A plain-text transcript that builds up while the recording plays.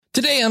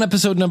Today on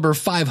episode number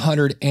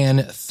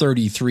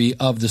 533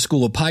 of the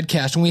School of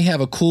Podcasting, we have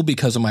a cool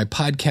because of my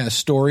podcast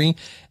story.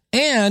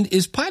 And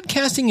is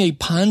podcasting a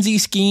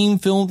Ponzi scheme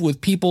filled with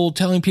people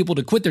telling people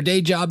to quit their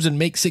day jobs and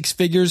make six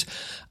figures?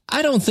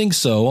 I don't think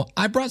so.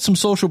 I brought some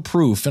social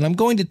proof, and I'm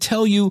going to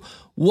tell you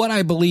what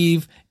I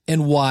believe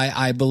and why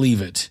I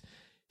believe it.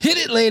 Hit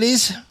it,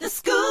 ladies. The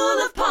School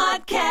of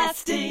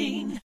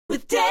Podcasting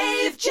with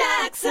Dave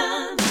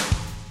Jackson.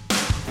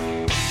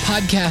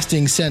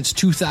 Podcasting since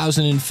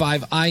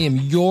 2005. I am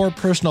your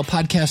personal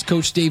podcast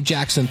coach, Dave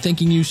Jackson,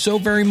 thanking you so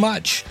very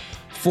much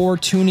for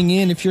tuning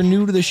in. If you're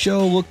new to the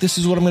show, look, this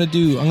is what I'm going to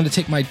do. I'm going to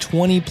take my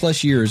 20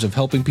 plus years of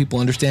helping people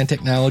understand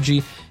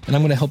technology, and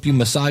I'm going to help you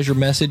massage your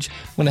message.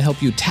 I'm going to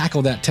help you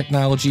tackle that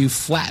technology,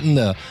 flatten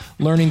the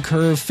learning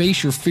curve,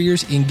 face your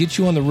fears, and get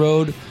you on the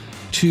road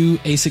to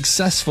a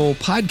successful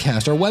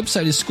podcast. Our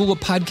website is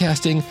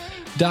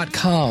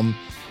schoolofpodcasting.com,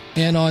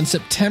 and on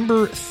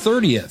September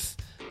 30th,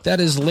 that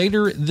is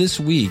later this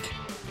week,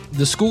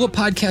 the School of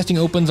Podcasting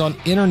opens on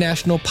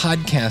International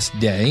Podcast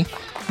Day.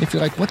 If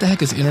you're like, what the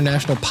heck is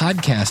International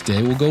Podcast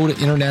Day? We'll go to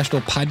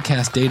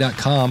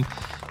internationalpodcastday.com.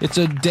 It's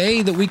a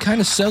day that we kind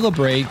of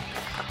celebrate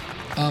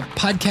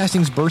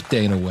podcasting's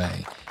birthday in a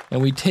way. And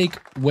we take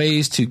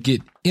ways to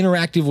get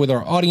interactive with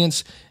our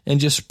audience and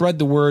just spread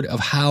the word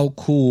of how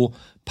cool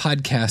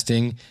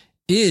podcasting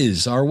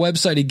is. Our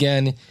website,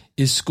 again,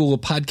 is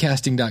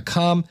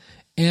schoolofpodcasting.com.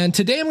 And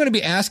today I'm going to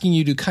be asking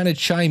you to kind of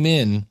chime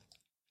in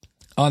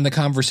on the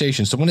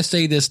conversation. So I'm going to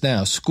say this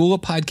now.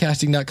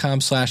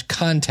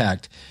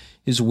 schoolofpodcasting.com/contact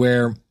is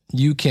where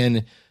you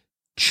can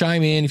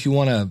chime in if you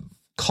want to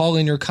call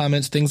in your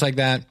comments, things like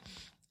that.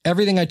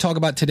 Everything I talk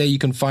about today you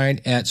can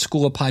find at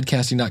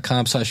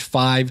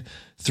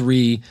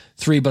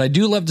schoolofpodcasting.com/533. But I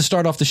do love to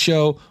start off the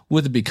show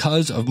with a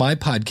because of my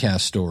podcast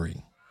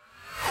story.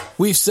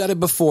 We've said it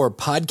before,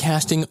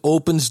 podcasting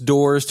opens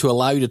doors to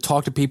allow you to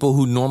talk to people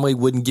who normally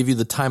wouldn't give you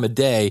the time of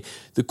day.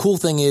 The cool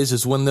thing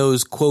is when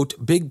those,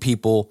 quote, big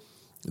people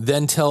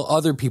then tell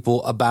other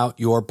people about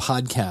your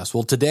podcast.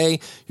 Well, today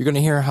you're going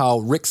to hear how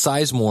Rick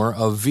Sizemore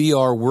of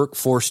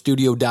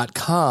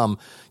VRWorkforceStudio.com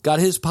got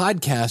his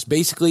podcast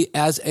basically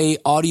as a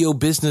audio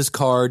business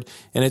card,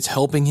 and it's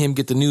helping him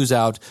get the news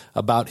out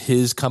about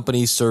his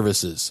company's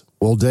services.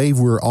 Well, Dave,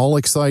 we're all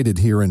excited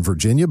here in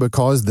Virginia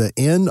because the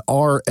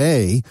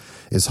NRA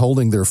is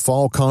holding their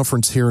fall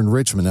conference here in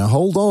Richmond. Now,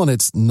 hold on.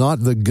 It's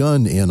not the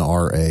gun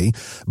NRA,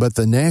 but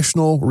the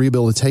National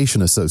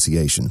Rehabilitation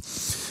Association.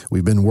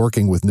 We've been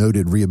working with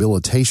noted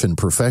rehabilitation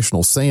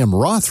professional Sam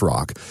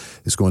Rothrock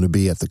is going to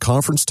be at the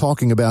conference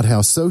talking about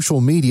how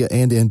social media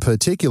and in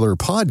particular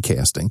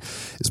podcasting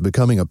is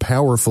becoming a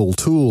powerful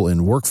tool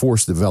in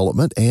workforce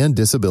development and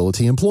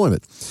disability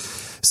employment.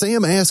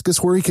 Sam asked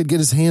us where he could get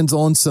his hands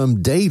on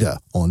some data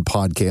on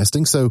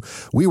podcasting, so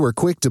we were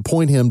quick to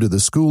point him to the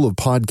School of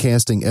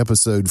Podcasting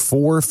episode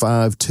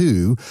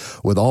 452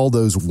 with all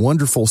those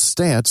wonderful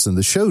stats and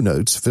the show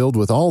notes filled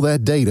with all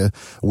that data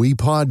we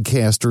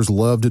podcasters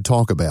love to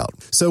talk about.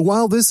 So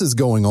while this is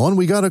going on,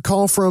 we got a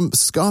call from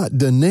Scott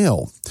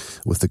Donnell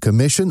with the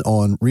Commission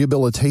on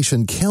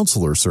Rehabilitation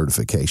Counselor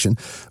Certification,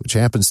 which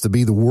happens to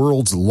be the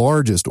world's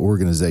largest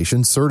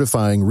organization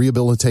certifying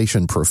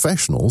rehabilitation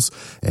professionals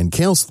and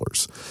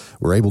counselors.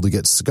 We're able to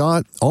get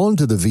Scott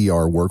onto the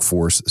VR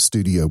Workforce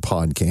Studio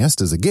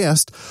podcast as a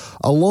guest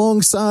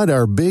alongside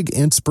our Big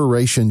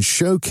Inspiration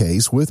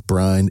Showcase with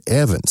Brian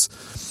Evans.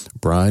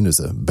 Brian is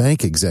a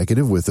bank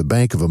executive with the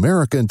Bank of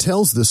America and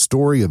tells the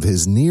story of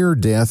his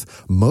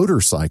near-death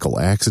motorcycle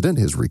accident,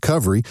 his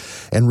recovery,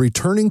 and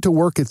returning to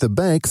work at the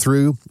bank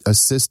through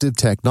assistive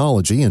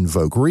technology and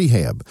Voc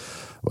Rehab.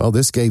 Well,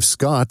 this gave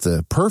Scott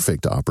the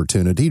perfect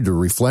opportunity to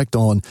reflect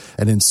on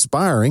an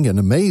inspiring and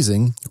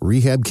amazing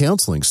rehab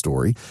counseling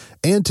story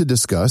and to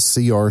discuss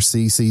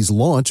CRCC's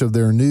launch of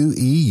their new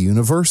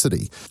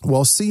e-university.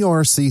 Well,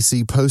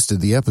 CRCC posted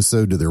the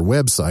episode to their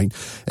website,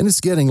 and it's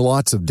getting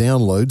lots of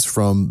downloads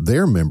from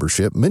their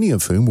membership, many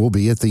of whom will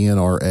be at the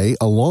NRA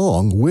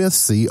along with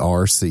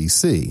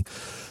CRCC.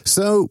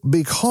 So,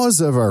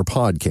 because of our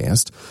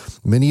podcast,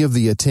 many of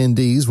the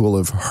attendees will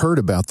have heard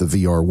about the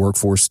VR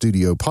Workforce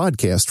Studio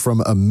podcast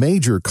from a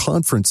major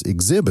conference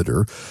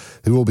exhibitor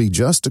who will be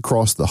just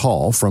across the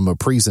hall from a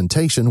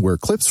presentation where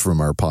clips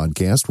from our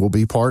podcast will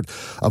be part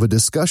of a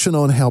discussion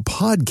on how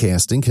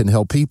podcasting can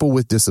help people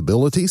with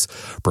disabilities,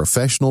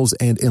 professionals,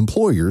 and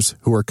employers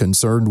who are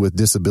concerned with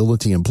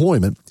disability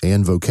employment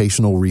and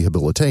vocational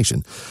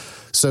rehabilitation.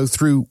 So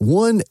through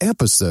one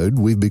episode,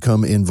 we've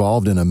become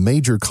involved in a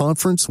major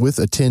conference with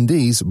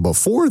attendees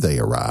before they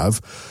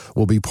arrive.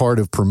 We'll be part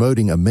of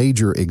promoting a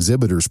major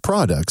exhibitor's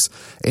products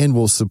and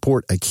will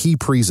support a key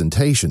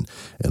presentation.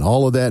 And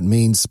all of that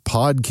means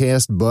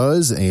podcast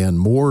buzz and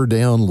more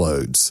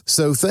downloads.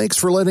 So thanks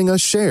for letting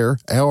us share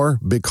our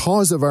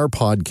Because of Our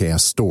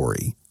Podcast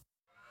story.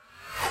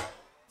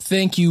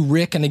 Thank you,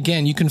 Rick. And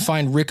again, you can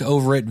find Rick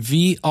over at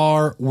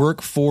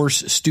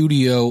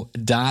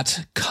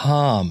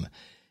VRWorkforceStudio.com.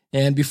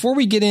 And before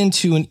we get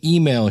into an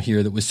email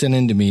here that was sent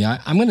in to me,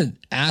 I'm going to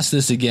ask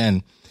this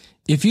again.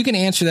 If you can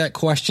answer that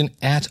question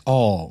at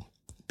all,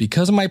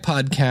 because of my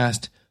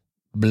podcast,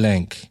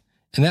 blank.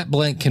 And that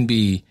blank can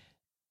be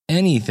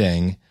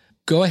anything.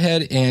 Go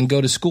ahead and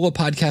go to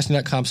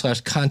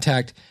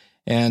schoolofpodcasting.com/contact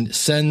and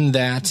send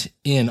that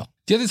in.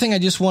 The other thing, I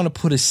just want to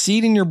put a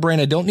seed in your brain.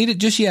 I don't need it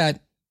just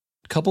yet.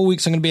 A couple of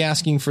weeks, I'm going to be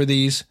asking for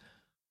these.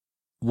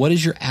 What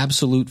is your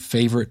absolute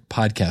favorite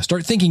podcast?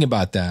 Start thinking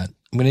about that.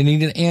 I'm going to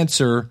need an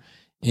answer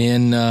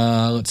in,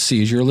 let's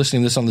see, as you're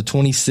listening to this on the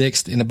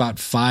 26th, in about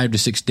 5 to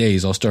 6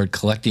 days, I'll start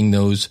collecting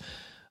those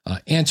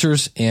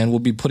answers, and we'll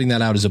be putting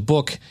that out as a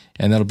book,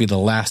 and that'll be the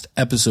last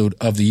episode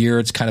of the year.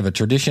 It's kind of a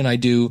tradition I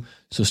do.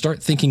 So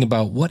start thinking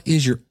about what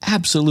is your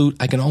absolute,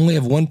 I can only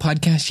have one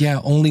podcast. Yeah,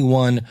 only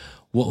one.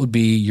 What would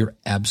be your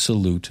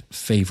absolute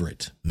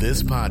favorite?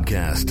 This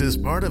podcast is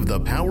part of the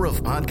Power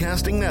of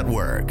Podcasting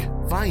Network.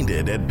 Find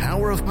it at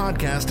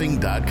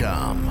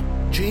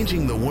powerofpodcasting.com.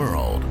 Changing the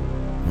world,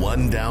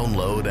 one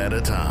download at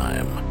a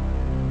time.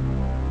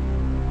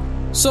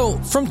 So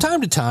from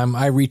time to time,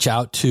 I reach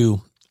out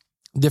to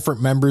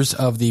different members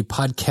of the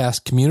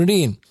podcast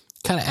community and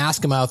kind of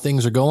ask them how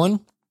things are going.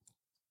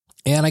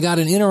 And I got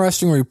an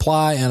interesting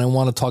reply, and I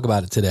want to talk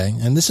about it today.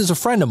 And this is a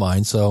friend of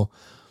mine, so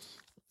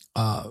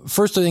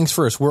first things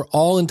first, we're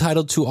all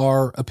entitled to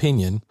our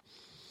opinion.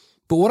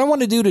 But what I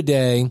want to do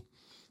today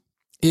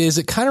is,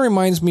 it kind of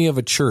reminds me of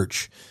a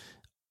church.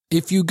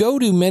 If you go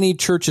to many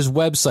churches'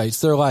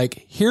 websites, they're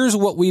like, here's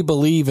what we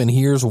believe and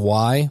here's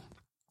why.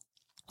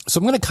 So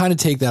I'm going to kind of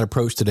take that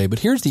approach today, but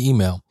here's the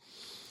email.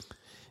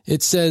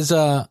 It says,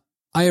 I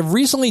have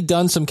recently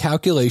done some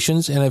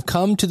calculations and have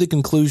come to the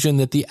conclusion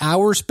that the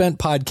hours spent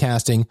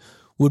podcasting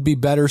would be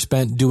better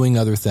spent doing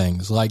other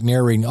things, like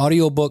narrating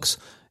audiobooks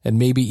and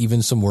maybe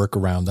even some work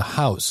around the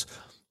house.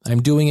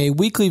 I'm doing a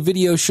weekly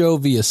video show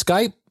via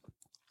Skype,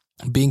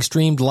 being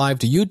streamed live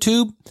to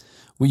YouTube.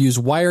 We use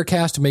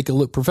Wirecast to make it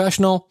look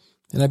professional,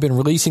 and I've been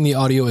releasing the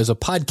audio as a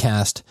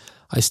podcast.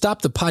 I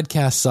stopped the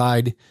podcast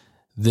side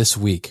this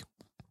week.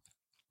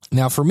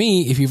 Now, for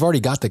me, if you've already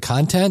got the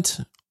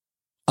content,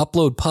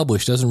 upload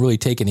publish doesn't really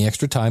take any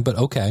extra time, but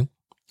okay.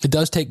 It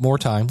does take more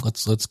time.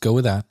 Let's go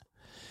with that.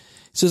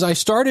 It says, I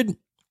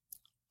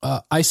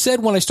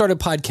said when I started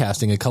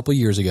podcasting a couple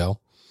years ago,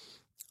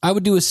 I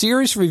would do a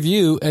serious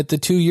review at the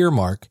 2-year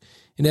mark,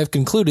 and have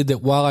concluded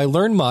that while I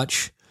learned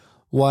much,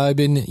 while I've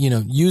been,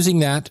 using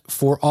that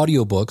for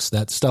audiobooks,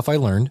 that stuff I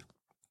learned,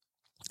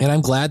 and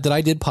I'm glad that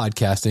I did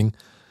podcasting,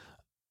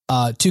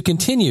 to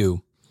continue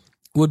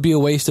would be a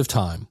waste of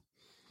time.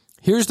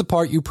 Here's the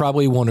part you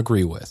probably won't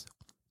agree with.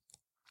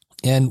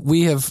 And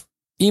we have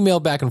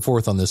emailed back and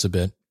forth on this a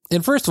bit.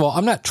 And first of all,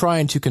 I'm not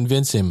trying to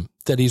convince him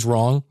that he's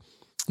wrong,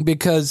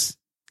 because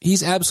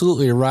he's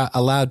absolutely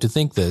allowed to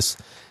think this.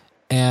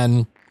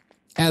 And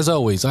as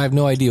always, I have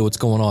no idea what's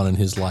going on in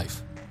his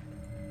life.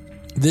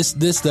 This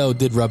though,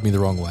 did rub me the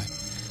wrong way.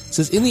 It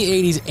says, in the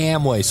 80s,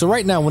 Amway. So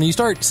right now, when you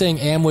start saying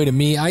Amway to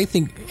me, I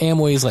think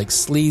Amway is like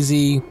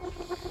sleazy,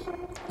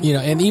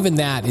 and even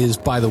that is,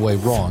 by the way,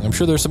 wrong. I'm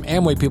sure there's some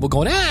Amway people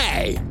going,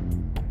 hey!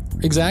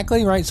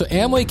 Exactly, right? So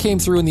Amway came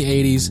through in the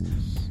 80s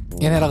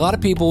and had a lot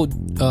of people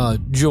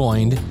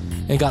joined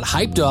and got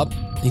hyped up.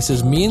 He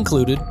says, me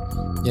included.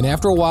 And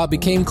after a while, it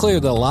became clear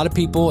that a lot of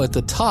people at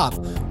the top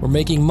were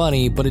making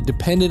money, but it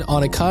depended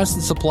on a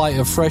constant supply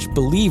of fresh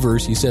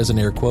believers, he says in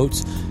air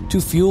quotes,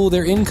 to fuel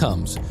their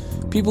incomes.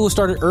 People who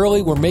started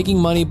early were making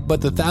money,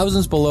 but the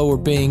thousands below were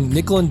being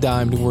nickel and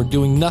dimed and were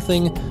doing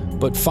nothing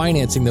but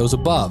financing those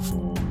above.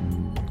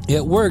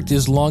 It worked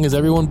as long as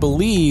everyone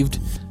believed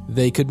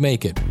they could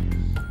make it.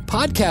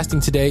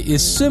 Podcasting today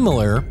is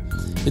similar.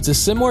 It's a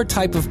similar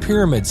type of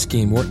pyramid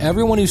scheme where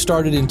everyone who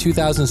started in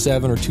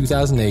 2007 or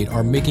 2008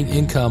 are making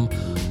income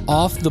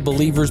off the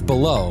believers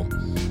below.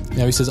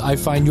 Now he says, I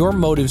find your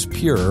motives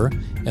pure,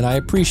 and I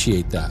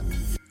appreciate that.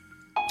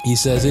 He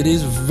says it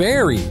is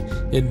very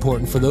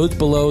important for those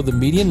below the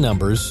median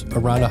numbers,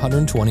 around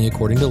 120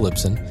 according to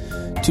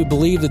Libsyn, to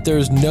believe that there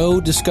is no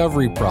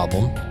discovery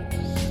problem.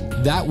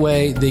 That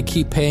way they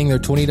keep paying their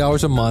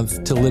 $20 a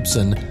month to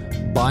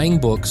Libsyn, buying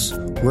books,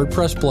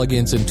 WordPress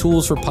plugins, and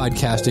tools for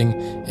podcasting,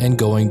 and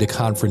going to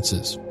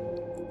conferences.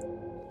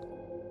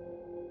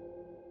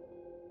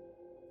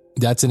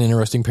 That's an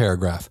interesting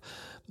paragraph.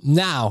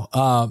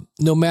 Now,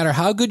 no matter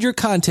how good your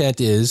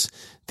content is,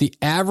 the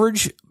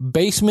average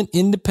basement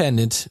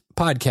independent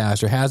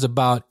podcaster has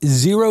about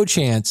zero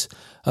chance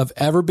of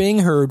ever being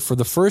heard for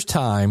the first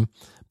time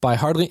by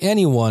hardly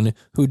anyone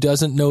who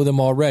doesn't know them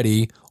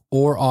already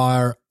or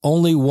are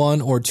only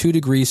 1 or 2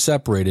 degrees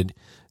separated.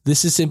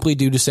 This is simply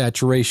due to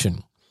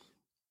saturation.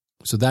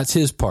 So that's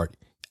his part.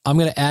 I'm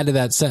going to add to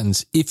that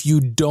sentence. If you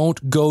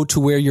don't go to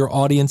where your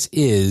audience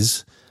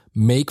is,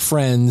 make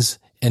friends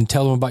and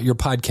tell them about your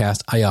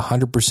podcast, I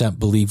 100%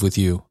 believe with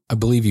you. I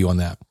believe you on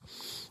that.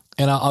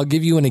 And I'll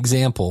give you an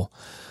example.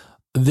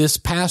 This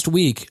past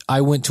week,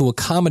 I went to a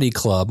comedy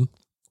club.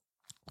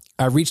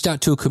 I reached out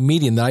to a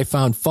comedian that I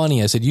found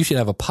funny. I said, you should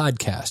have a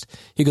podcast.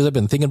 He goes, I've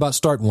been thinking about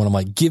starting one. I'm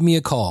like, give me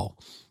a call.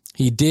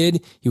 He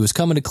did. He was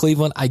coming to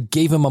Cleveland. I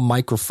gave him a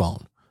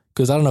microphone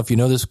because I don't know if you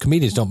know this,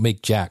 comedians don't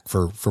make jack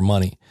for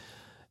money.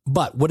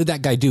 But what did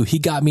that guy do? He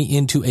got me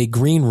into a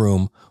green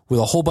room with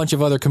a whole bunch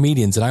of other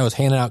comedians, and I was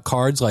handing out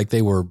cards like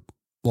they were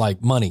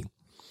like money.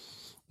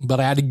 But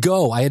I had to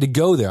go. I had to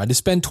go there. I had to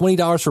spend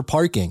 $20 for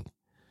parking.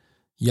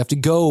 You have to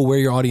go where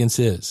your audience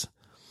is.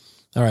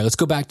 All right, let's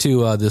go back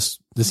to this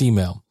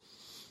email.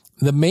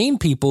 The main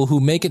people who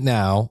make it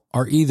now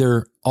are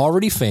either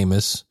already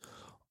famous,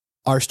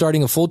 are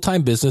starting a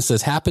full-time business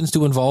that happens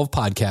to involve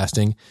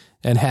podcasting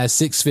and has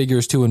 6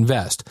 figures to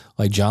invest,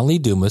 like John Lee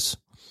Dumas,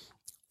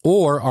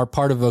 or are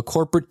part of a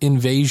corporate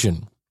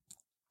invasion.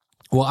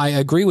 Well, I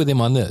agree with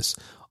him on this.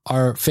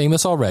 Are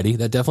famous already.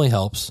 That definitely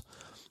helps.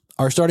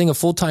 Are starting a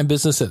full-time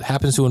business that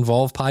happens to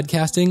involve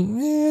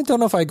podcasting. Don't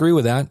know if I agree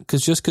with that,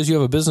 because just because you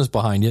have a business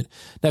behind it.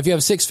 Now, if you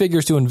have 6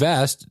 figures to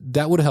invest,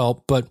 that would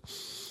help, but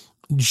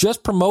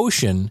just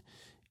promotion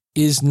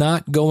is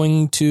not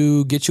going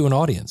to get you an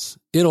audience.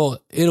 It'll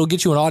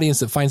get you an audience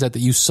that finds out that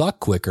you suck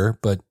quicker,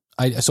 but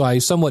I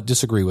somewhat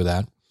disagree with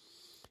that.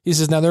 He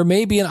says, now there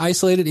may be an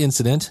isolated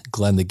incident,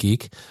 Glenn the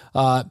Geek,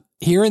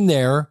 here and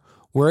there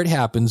where it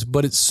happens,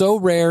 but it's so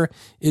rare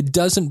it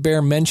doesn't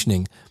bear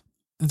mentioning.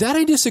 That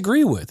I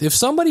disagree with. If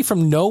somebody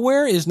from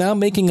nowhere is now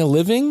making a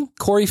living,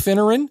 Corey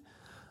Finneran,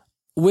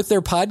 with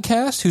their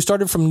podcast, who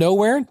started from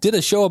nowhere, did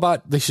a show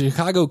about the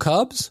Chicago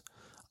Cubs,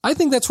 I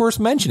think that's worth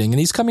mentioning, and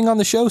he's coming on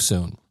the show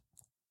soon.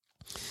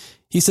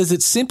 He says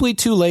it's simply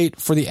too late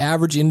for the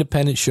average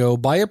independent show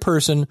by a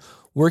person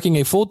working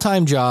a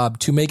full-time job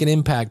to make an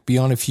impact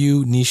beyond a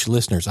few niche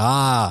listeners.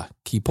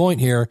 Key point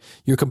here.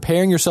 You're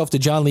comparing yourself to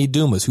John Lee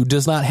Dumas, who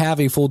does not have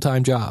a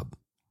full-time job.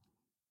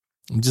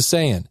 I'm just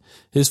saying.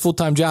 His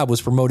full-time job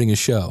was promoting his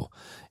show.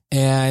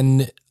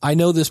 And I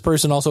know this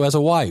person also has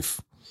a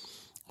wife.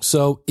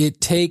 So it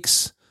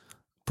takes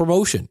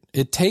promotion.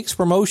 It takes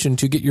promotion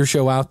to get your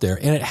show out there,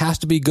 and it has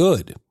to be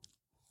good.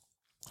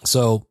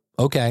 So,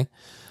 okay.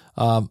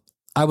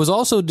 I was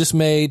also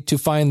dismayed to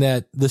find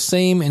that the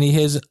same, and he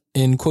has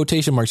in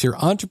quotation marks here,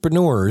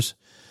 entrepreneurs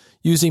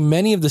using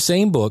many of the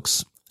same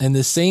books and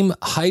the same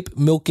hype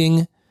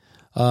milking,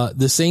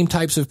 the same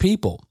types of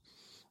people.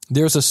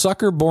 There's a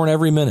sucker born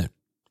every minute.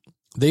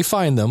 They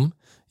find them,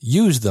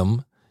 use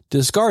them,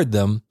 discard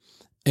them,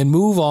 and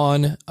move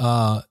on,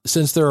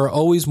 since there are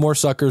always more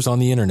suckers on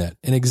the internet.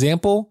 An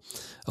example,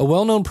 a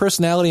well-known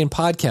personality in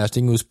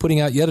podcasting who was putting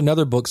out yet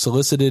another book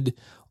solicited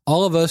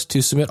all of us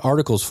to submit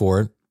articles for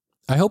it.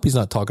 I hope he's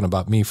not talking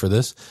about me for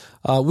this.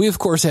 We, of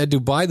course, had to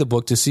buy the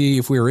book to see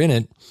if we were in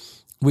it.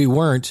 We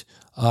weren't,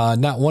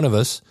 not one of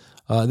us.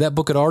 That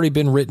book had already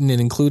been written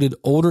and included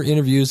older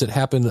interviews that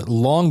happened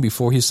long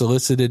before he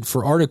solicited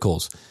for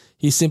articles.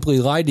 He simply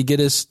lied to get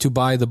us to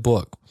buy the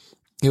book.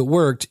 It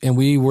worked, and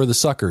we were the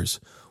suckers.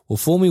 Well,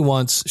 fool me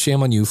once,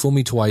 shame on you. Fool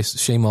me twice,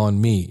 shame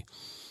on me.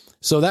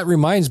 So that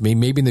reminds me,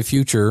 maybe in the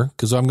future,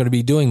 because I'm going to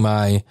be doing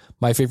my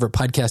favorite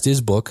podcast is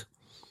book.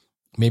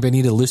 Maybe I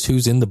need to list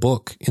who's in the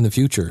book in the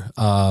future.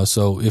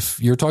 So if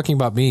you're talking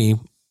about me,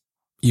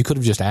 you could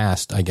have just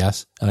asked, I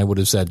guess, and I would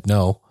have said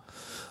no.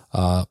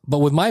 But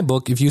with my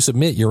book, if you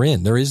submit, you're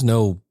in. There is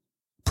no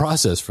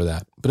process for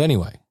that. But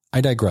anyway,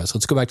 I digress.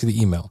 Let's go back to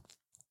the email.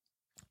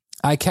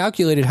 I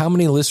calculated how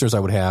many listeners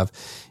I would have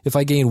if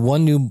I gained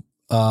one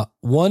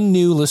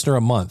new listener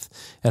a month,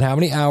 and how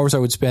many hours I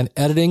would spend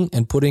editing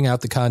and putting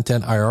out the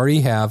content I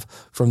already have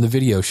from the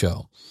video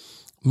show.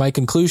 My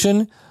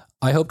conclusion,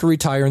 I hope to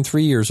retire in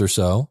 3 years or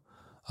so.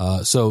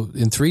 So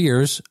in 3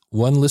 years,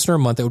 one listener a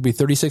month, that would be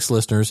 36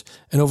 listeners,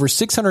 and over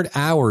 600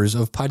 hours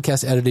of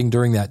podcast editing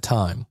during that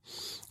time.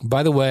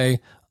 By the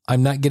way,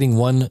 I'm not getting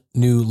one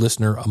new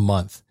listener a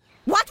month.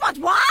 What?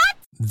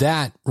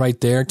 That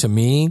right there, to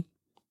me,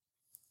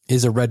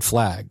 is a red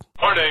flag.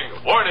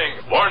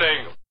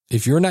 Warning.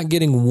 If you're not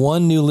getting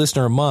one new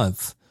listener a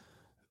month,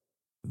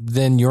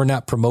 then you're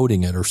not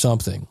promoting it or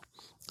something.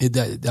 I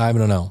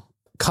don't know.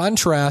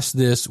 Contrast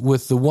this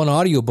with the one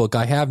audiobook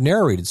I have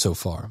narrated so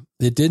far.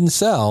 It didn't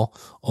sell,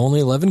 only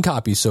 11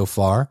 copies so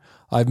far.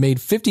 I've made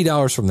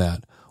 $50 from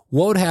that.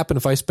 What would happen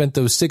if I spent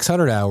those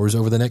 600 hours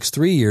over the next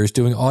 3 years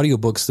doing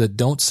audiobooks that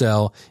don't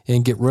sell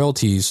and get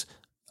royalties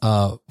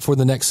for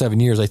the next 7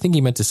 years? I think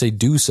he meant to say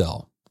do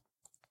sell.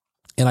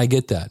 And I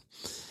get that.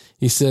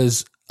 He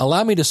says,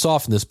 allow me to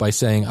soften this by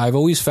saying, I've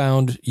always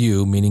found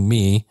you, meaning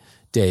me,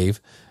 Dave,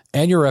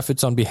 and your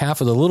efforts on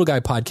behalf of the Little Guy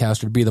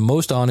podcaster to be the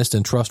most honest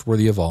and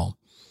trustworthy of all.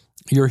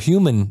 Your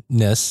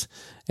humanness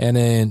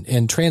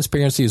and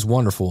transparency is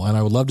wonderful, and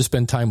I would love to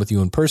spend time with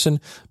you in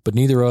person, but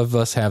neither of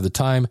us have the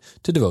time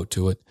to devote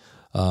to it.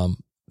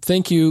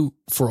 Thank you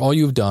for all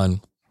you've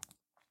done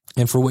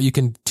and for what you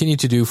continue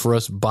to do for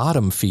us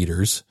bottom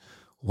feeders.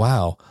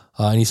 Wow.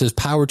 And he says,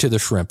 power to the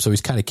shrimp. So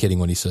he's kind of kidding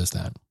when he says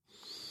that.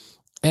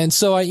 And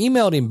so I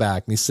emailed him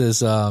back, and he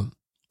says,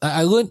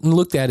 I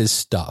looked at his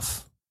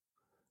stuff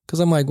because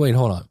I'm like, wait,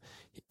 hold on.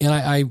 And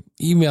I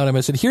emailed him.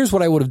 I said, here's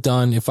what I would have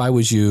done if I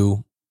was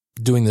you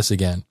doing this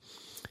again.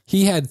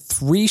 He had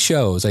 3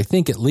 shows, I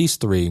think at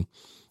least 3,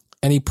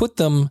 and he put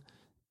them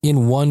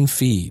in one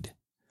feed.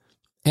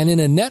 And in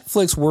a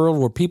Netflix world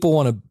where people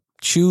want to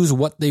choose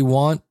what they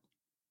want,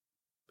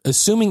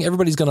 assuming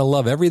everybody's going to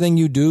love everything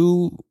you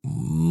do,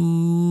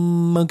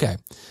 Okay.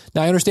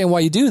 Now I understand why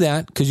you do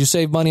that, because you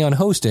save money on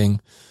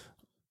hosting.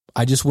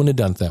 I just wouldn't have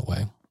done it that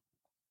way.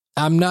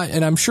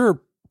 I'm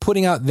sure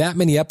putting out that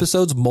many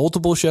episodes,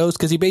 multiple shows,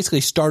 because he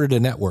basically started a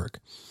network.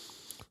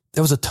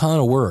 That was a ton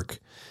of work.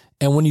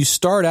 And when you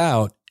start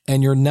out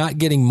and you're not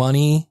getting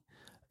money,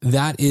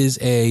 that is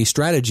a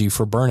strategy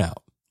for burnout.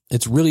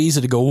 It's really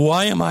easy to go,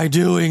 why am I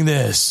doing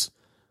this?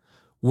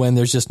 When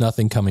there's just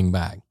nothing coming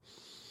back.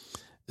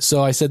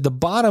 So I said the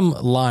bottom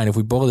line, if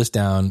we boil this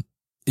down,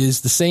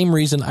 is the same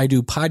reason I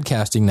do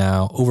podcasting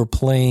now over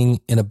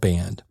playing in a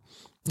band.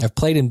 I've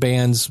played in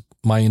bands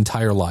my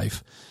entire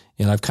life,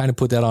 and I've kind of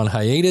put that on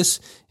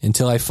hiatus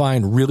until I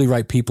find really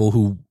right people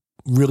who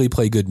really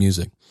play good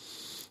music.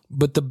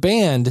 But the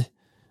band,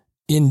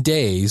 in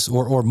days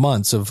or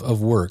months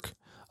of work,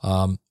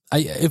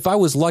 if I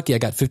was lucky, I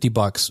got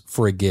 $50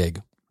 for a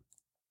gig.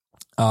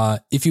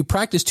 If you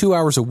practice 2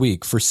 hours a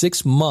week for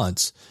 6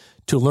 months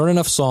to learn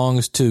enough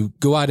songs to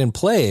go out and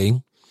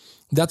play,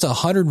 that's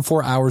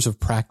 104 hours of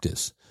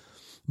practice.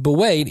 But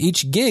wait,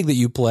 each gig that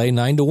you play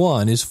 9 to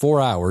 1 is 4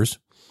 hours.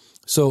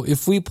 So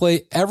if we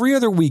play every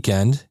other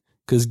weekend,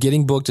 because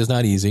getting booked is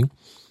not easy,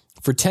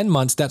 for 10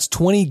 months, that's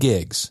 20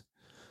 gigs.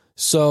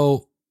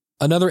 So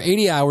another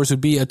 80 hours would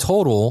be a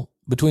total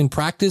between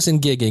practice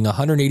and gigging,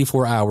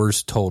 184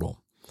 hours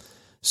total.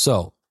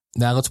 So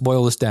now let's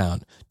boil this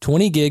down.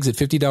 20 gigs at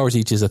 $50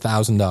 each is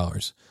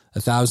 $1,000.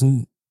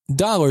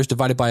 $1,000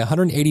 divided by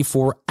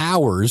 184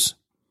 hours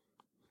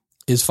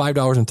is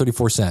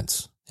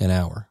 $5.34 an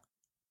hour.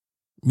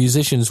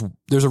 Musicians,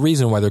 there's a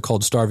reason why they're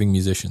called starving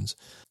musicians.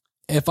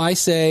 If I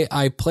say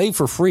I play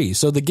for free,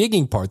 so the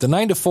gigging part, the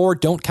 9 to 4,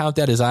 don't count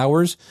that as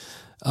hours.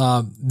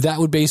 That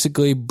would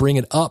basically bring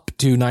it up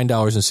to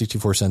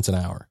 $9.64 an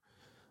hour.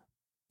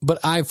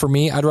 But for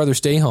me, I'd rather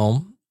stay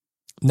home,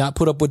 not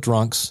put up with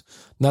drunks,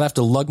 not have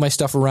to lug my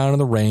stuff around in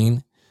the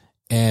rain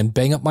and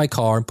bang up my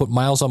car and put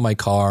miles on my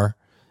car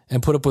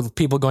and put up with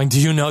people going, do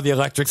you know the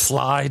electric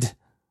slide?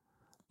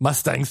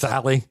 Mustang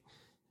Sally.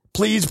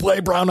 Please play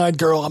Brown Eyed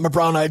Girl. I'm a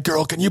Brown Eyed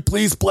Girl. Can you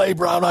please play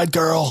Brown Eyed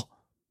Girl?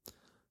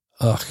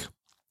 Ugh.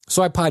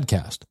 So I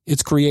podcast.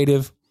 It's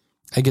creative.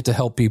 I get to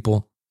help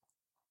people.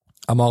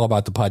 I'm all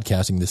about the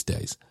podcasting these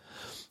days.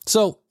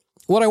 So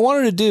what I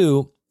wanted to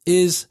do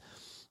is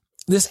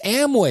this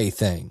Amway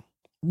thing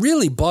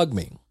really bugged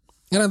me.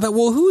 And I thought,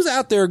 well, who's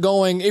out there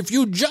going, if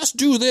you just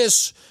do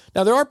this?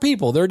 Now, there are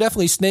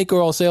definitely snake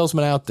oil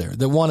salesmen out there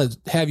that want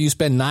to have you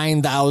spend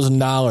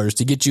 $9,000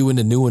 to get you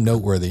into New and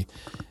Noteworthy.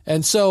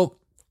 And so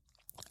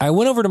I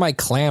went over to my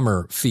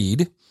Clamor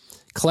feed.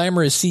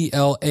 Clamor is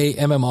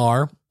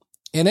CLAMMR.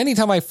 And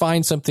anytime I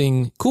find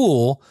something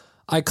cool,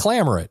 I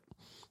clamor it.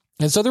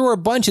 And so there were a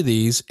bunch of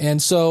these. And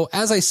so,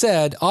 as I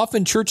said,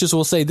 often churches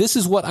will say, this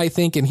is what I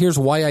think, and here's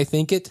why I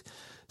think it.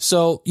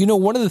 So,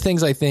 one of the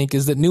things I think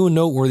is that New and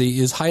Noteworthy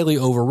is highly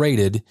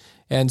overrated.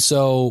 And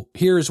so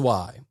here's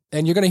why.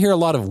 And you're going to hear a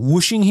lot of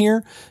whooshing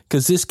here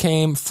because this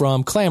came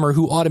from Clamor,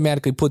 who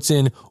automatically puts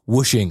in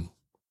whooshing.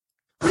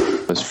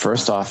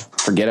 First off,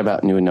 forget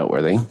about New and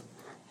Noteworthy.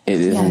 It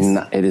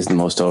is the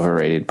most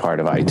overrated part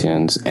of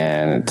iTunes,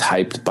 and it's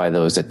hyped by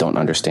those that don't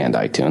understand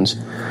iTunes.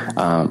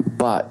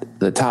 But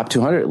the top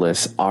 200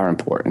 lists are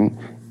important,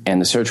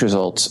 and the search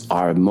results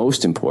are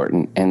most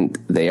important, and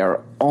they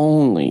are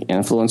only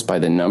influenced by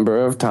the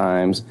number of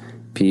times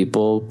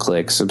people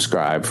click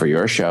subscribe for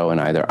your show in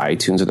either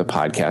iTunes or the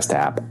podcast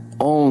app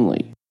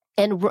only.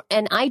 And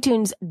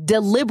iTunes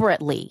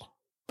deliberately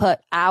put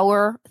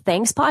our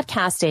Thanks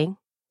Podcasting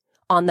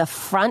on the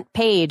front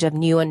page of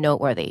New and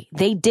Noteworthy.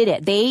 They did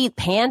it. They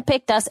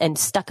handpicked us and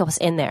stuck us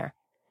in there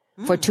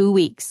for 2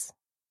 weeks.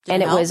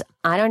 And it was,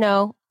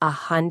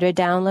 100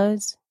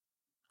 downloads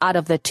out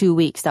of the 2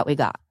 weeks that we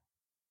got.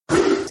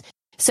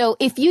 So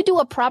if you do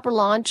a proper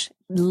launch,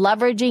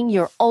 leveraging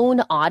your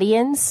own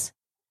audience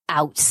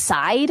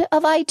outside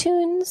of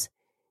iTunes,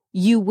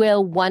 you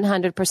will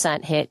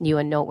 100% hit New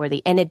and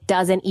Noteworthy. And it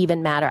doesn't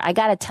even matter. I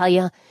got to tell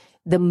you,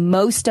 the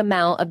most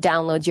amount of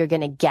downloads you're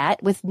going to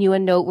get with New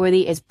and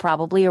Noteworthy is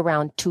probably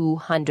around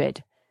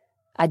 200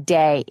 a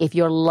day if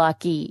you're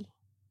lucky.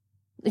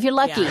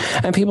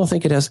 Yeah. And people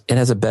think it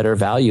has a better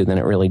value than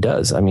it really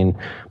does. I mean,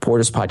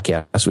 Porter's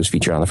podcast was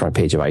featured on the front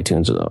page of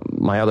iTunes.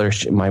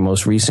 My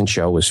most recent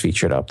show was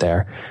featured up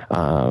there.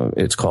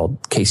 It's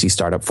called Casey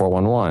Startup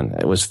 411.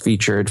 It was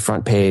featured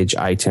front page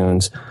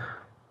iTunes.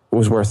 It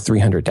was worth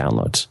 300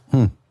 downloads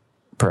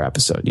per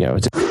episode.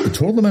 The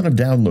total amount of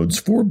downloads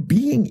for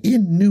being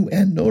in New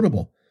and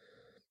Notable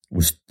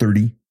was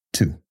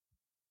 32.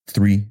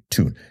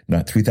 32,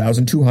 not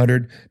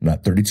 3,200,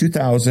 not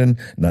 32,000,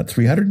 not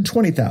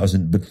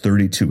 320,000, but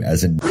 32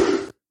 as in.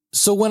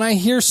 So when I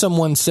hear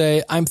someone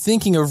say, I'm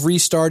thinking of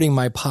restarting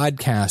my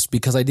podcast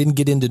because I didn't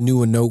get into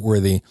New and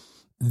Noteworthy,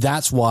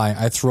 that's why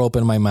I throw up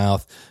in my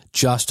mouth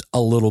just a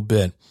little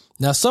bit.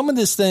 Now, some of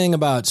this thing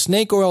about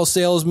snake oil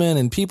salesmen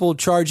and people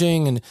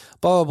charging and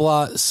blah,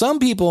 blah, blah, some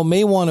people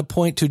may want to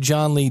point to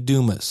John Lee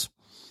Dumas.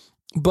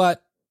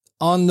 But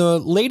on the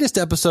latest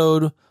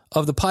episode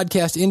of the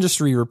Podcast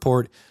Industry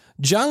Report,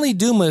 John Lee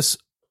Dumas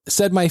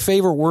said my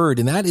favorite word,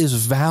 and that is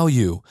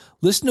value.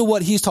 Listen to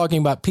what he's talking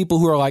about. People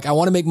who are like, I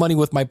want to make money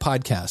with my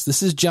podcast.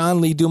 This is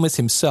John Lee Dumas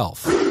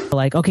himself.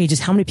 Like, okay,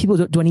 just how many people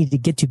do I need to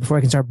get to before I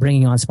can start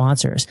bringing on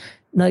sponsors?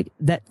 Like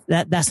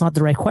that's not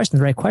the right question.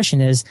 The right question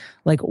is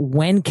like,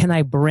 when can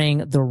I bring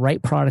the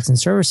right products and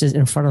services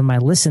in front of my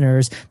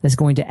listeners that's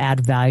going to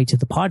add value to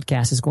the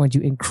podcast, is going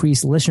to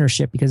increase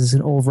listenership because it's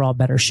an overall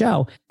better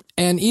show.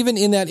 And even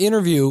in that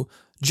interview,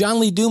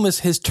 John Lee Dumas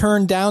has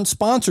turned down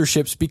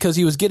sponsorships because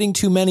he was getting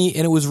too many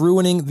and it was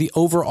ruining the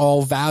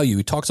overall value.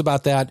 He talks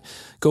about that.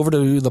 Go over to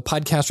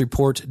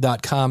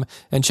thepodcastreport.com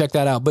and check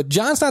that out. But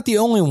John's not the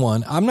only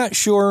one. I'm not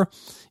sure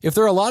if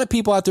there are a lot of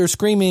people out there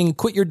screaming,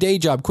 quit your day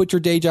job, quit your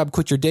day job,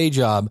 quit your day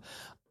job.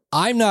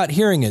 I'm not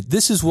hearing it.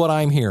 This is what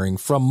I'm hearing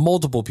from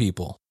multiple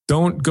people.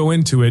 Don't go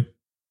into it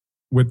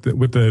with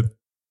the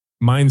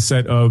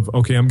mindset of,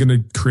 okay, I'm going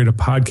to create a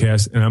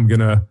podcast and I'm going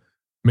to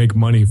make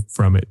money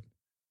from it.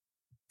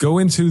 Go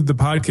into the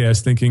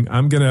podcast thinking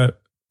I'm going to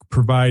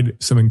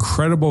provide some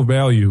incredible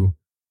value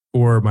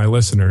for my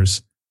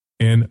listeners.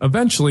 And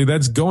eventually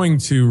that's going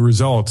to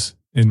result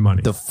in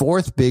money. The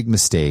fourth big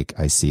mistake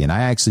I see, and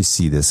I actually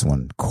see this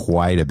one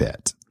quite a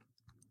bit.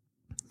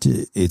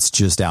 It's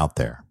just out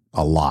there.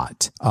 A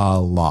lot.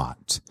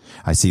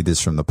 I see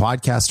this from the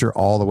podcaster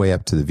all the way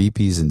up to the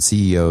VPs and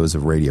CEOs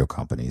of radio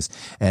companies.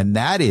 And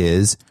that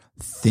is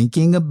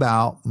thinking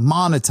about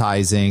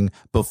monetizing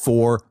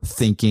before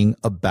thinking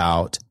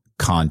about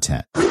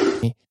content.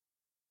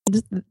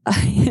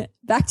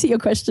 Back to your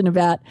question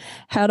about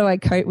how do I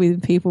cope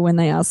with people when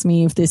they ask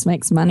me if this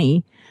makes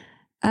money.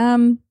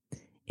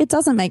 It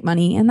doesn't make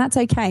money, and that's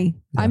okay.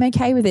 Yeah. I'm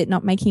okay with it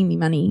not making me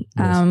money.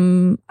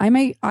 Yes.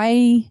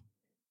 I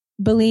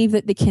believe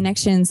that the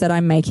connections that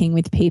I'm making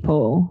with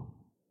people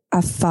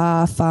are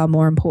far, far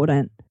more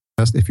important.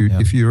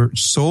 If your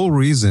sole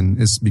reason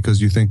is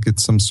because you think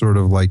it's some sort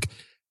of like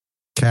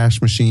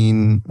cash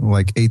machine,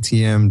 like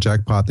ATM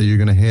jackpot that you're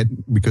going to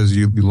hit because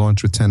you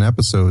launch with 10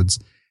 episodes,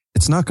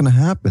 it's not going to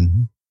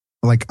happen.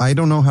 Like, I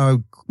don't know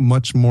how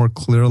much more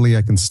clearly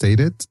I can state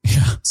it.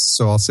 Yeah.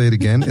 So I'll say it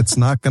again. It's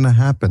not going to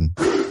happen.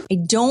 I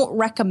don't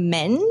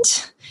recommend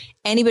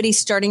anybody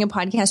starting a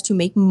podcast to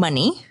make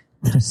money.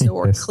 So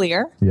we're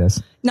clear.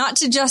 Yes. Not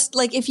to just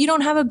like, if you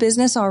don't have a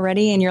business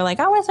already and you're like,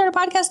 I want to start a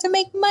podcast to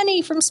make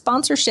money from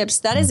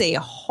sponsorships, that is a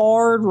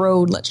hard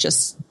road. Let's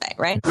just say,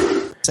 right?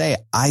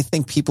 I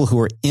think people who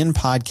are in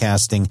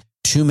podcasting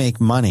to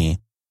make money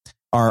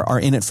are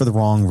in it for the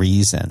wrong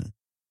reason.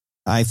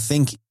 I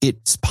think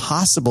it's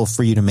possible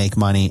for you to make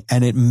money,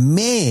 and it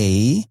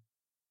may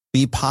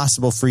be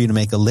possible for you to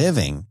make a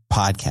living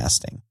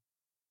podcasting.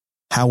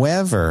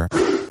 However,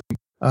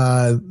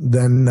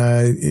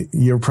 then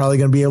you're probably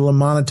going to be able to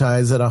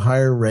monetize at a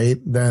higher rate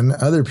than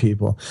other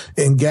people.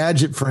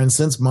 Engadget, for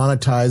instance,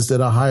 monetized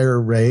at a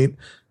higher rate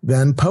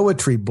than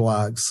poetry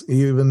blogs,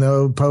 even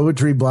though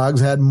poetry blogs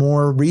had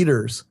more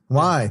readers.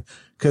 Why?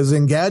 Because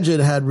Engadget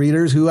had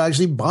readers who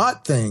actually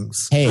bought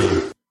things.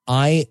 Hey,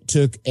 I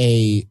took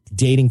a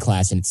dating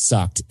class and it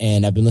sucked,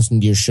 and I've been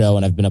listening to your show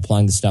and I've been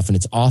applying the stuff and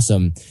it's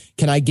awesome.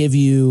 Can I give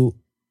you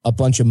a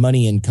bunch of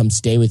money and come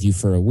stay with you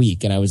for a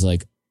week? And I was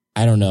like,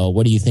 I don't know.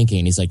 What are you thinking?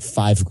 And he's like,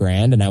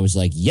 $5,000. And I was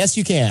like, yes,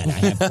 you can. I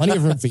have plenty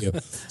of room for you.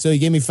 So he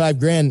gave me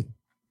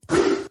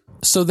 $5,000.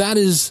 So that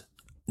is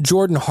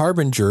Jordan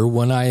Harbinger,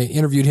 when I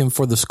interviewed him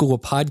for the School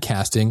of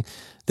Podcasting,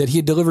 that he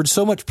had delivered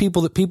so much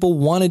people that people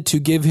wanted to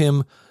give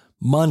him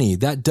money.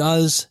 That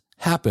does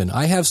happen.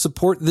 I have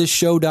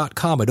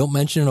supportthisshow.com. I don't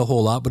mention it a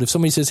whole lot, but if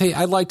somebody says, hey,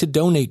 I'd like to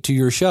donate to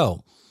your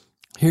show,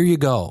 here you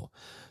go.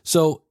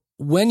 So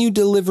when you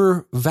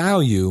deliver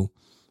value,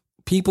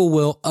 people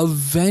will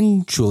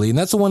eventually, and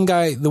that's the one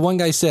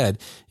guy said,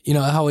 you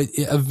know, how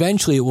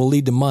eventually it will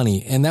lead to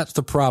money. And that's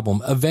the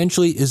problem.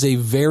 Eventually is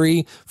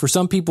for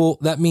some people,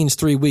 that means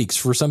 3 weeks.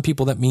 For some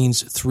people, that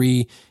means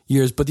 3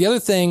 years. But the other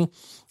thing,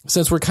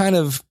 since we're kind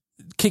of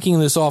kicking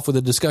this off with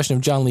a discussion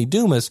of John Lee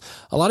Dumas,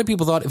 a lot of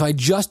people thought if I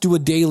just do a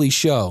daily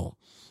show,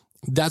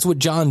 that's what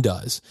John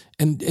does.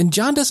 And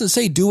John doesn't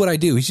say do what I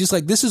do. He's just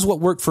like, this is what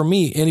worked for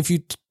me. And if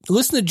you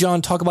listen to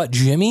John talk about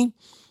Jimmy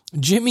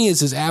is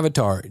his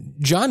avatar.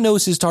 John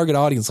knows his target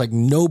audience like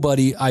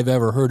nobody I've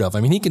ever heard of.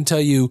 I mean, he can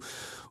tell you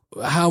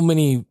how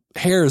many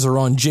hairs are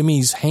on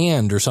Jimmy's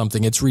hand or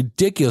something. It's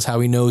ridiculous how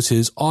he knows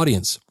his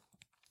audience.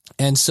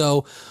 And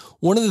so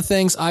one of the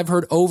things I've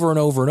heard over and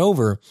over and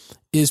over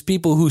is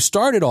people who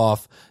started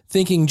off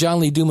thinking John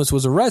Lee Dumas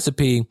was a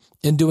recipe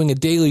and doing a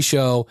daily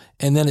show,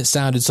 and then it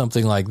sounded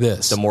something like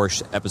this. The more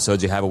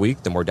episodes you have a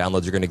week, the more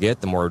downloads you're going to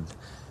get, the more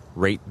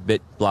rate,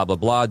 bit, blah, blah,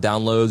 blah,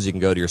 downloads. You can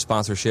go to your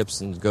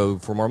sponsorships and go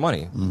for more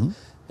money. Mm-hmm.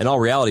 In all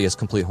reality, it's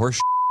complete horse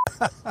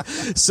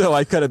shit. So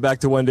I cut it back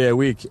to 1 day a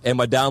week, and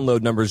my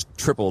download numbers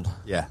tripled.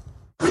 Yeah.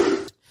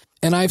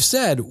 And I've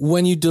said,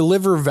 when you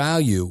deliver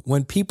value,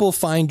 when people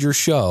find your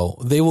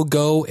show, they will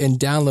go and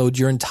download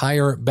your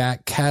entire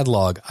back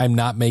catalog. I'm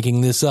not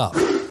making this up.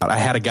 I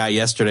had a guy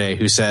yesterday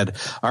who said,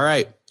 all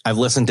right, I've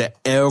listened to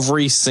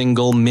every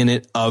single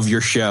minute of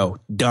your show.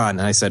 Done.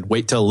 And I said,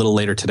 wait till a little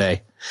later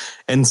today.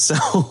 And so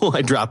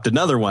I dropped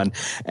another one.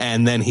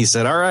 And then he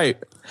said, all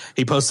right,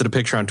 he posted a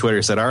picture on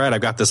Twitter. Said, "All right,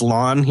 I've got this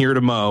lawn here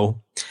to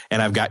mow,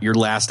 and I've got your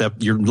latest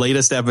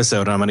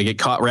episode. And I'm going to get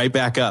caught right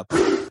back up."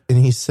 And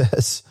he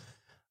says,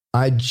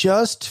 "I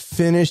just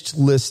finished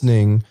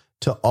listening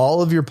to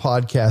all of your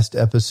podcast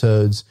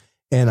episodes,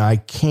 and I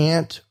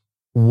can't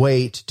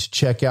wait to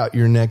check out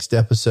your next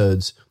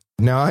episodes."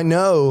 Now, I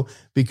know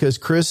because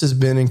Chris has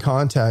been in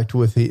contact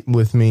with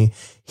me,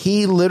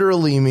 he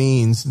literally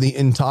means the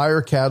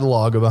entire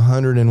catalog of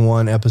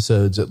 101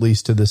 episodes, at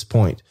least to this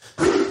point.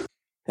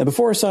 And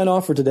before I sign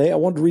off for today, I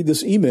wanted to read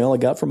this email I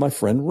got from my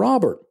friend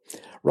Robert.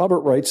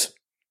 Robert writes,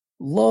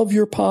 "Love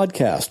your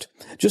podcast.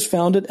 Just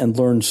found it and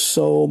learned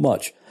so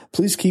much.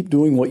 Please keep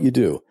doing what you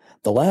do.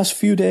 The last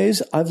few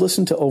days, I've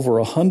listened to over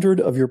 100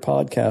 of your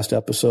podcast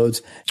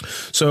episodes."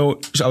 So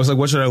I was like,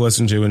 what should I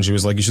listen to? And she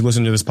was like, you should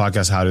listen to this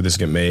podcast, How Did This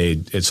Get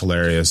Made? It's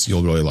hilarious.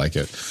 You'll really like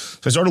it. So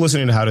I started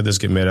listening to How Did This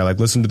Get Made? I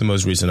listened to the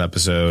most recent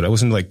episode. I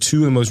listened to 2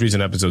 of the most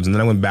recent episodes. And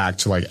then I went back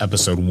to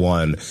episode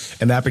 1.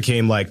 And that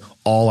became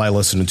all I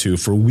listened to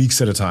for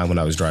weeks at a time when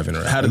I was driving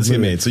around. How Did This Get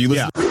Made? So you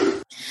listen. Yeah.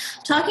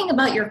 Talking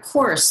about your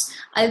course,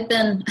 I've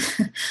been...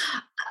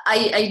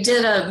 I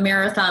did a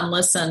marathon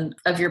listen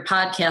of your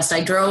podcast.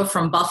 I drove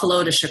from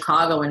Buffalo to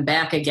Chicago and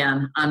back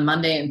again on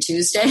Monday and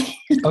Tuesday.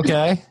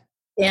 Okay.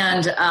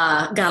 And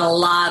got a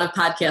lot of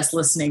podcast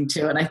listening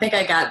to. And I think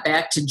I got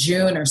back to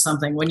June or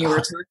something when you were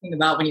talking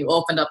about when you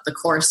opened up the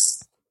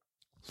course.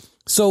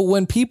 So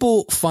when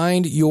people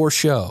find your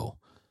show,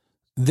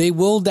 they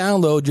will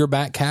download your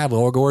back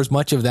catalog or as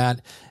much of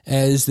that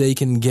as they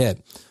can get.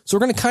 So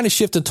we're going to kind of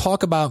shift and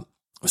talk about,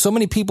 so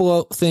many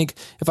people think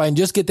if I can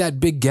just get that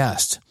big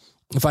guest,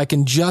 if I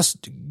can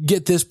just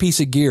get this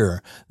piece of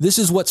gear, this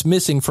is what's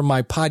missing from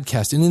my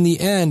podcast. And in the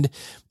end,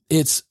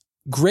 it's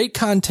great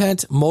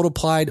content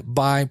multiplied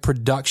by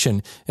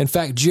production. In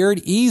fact, Jared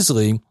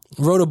Easley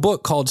wrote a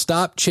book called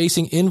Stop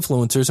Chasing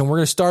Influencers. And we're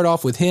going to start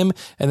off with him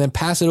and then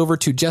pass it over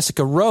to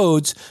Jessica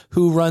Rhodes,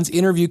 who runs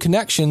Interview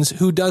Connections,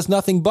 who does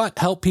nothing but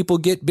help people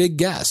get big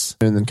guests.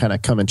 And then kind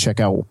of come and check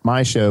out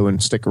my show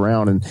and stick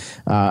around. And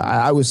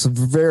I was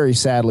very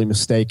sadly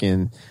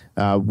mistaken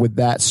with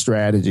that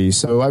strategy.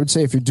 So I would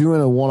say if you're doing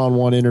a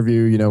one-on-one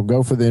interview,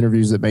 go for the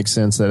interviews that make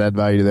sense, that add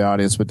value to the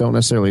audience, but don't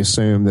necessarily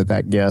assume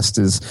that guest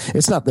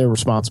it's not their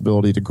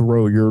responsibility to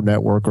grow your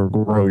network or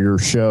grow your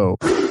show.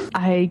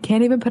 I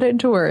can't even put it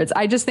into words.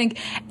 I just think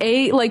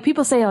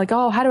people say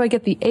oh, how do I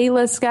get the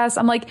A-list guests?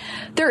 I'm like,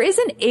 there is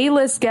an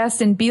A-list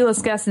guest and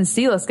B-list guest and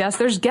C-list guest.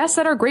 There's guests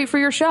that are great for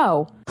your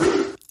show.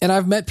 And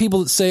I've met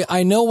people that say,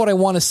 I know what I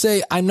want to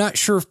say. I'm not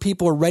sure if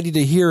people are ready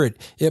to hear it.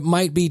 It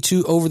might be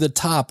too over the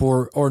top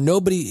or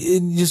nobody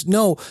just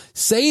no,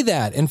 say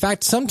that. In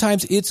fact,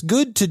 sometimes it's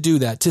good to do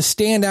that, to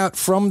stand out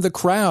from the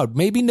crowd.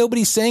 Maybe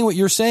nobody's saying what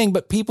you're saying,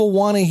 but people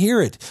want to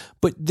hear it,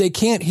 but they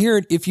can't hear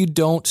it if you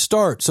don't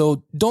start.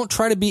 So don't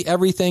try to be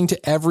everything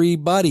to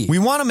everybody. We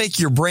want to make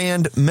your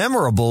brand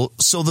memorable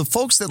so the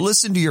folks that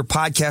listen to your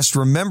podcast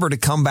remember to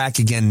come back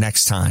again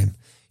next time.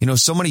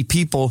 So many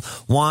people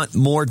want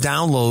more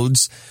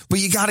downloads, but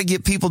you got to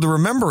get people to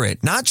remember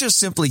it, not just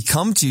simply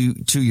come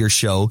to your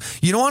show.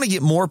 You don't want to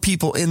get more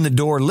people in the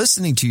door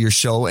listening to your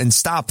show and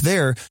stop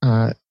there.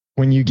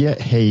 When you get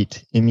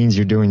hate, it means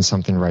you're doing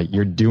something right.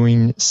 You're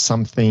doing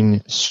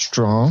something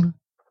strong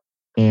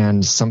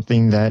and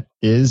something that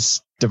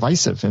is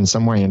divisive in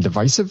some way, and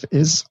divisive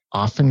is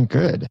often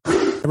good.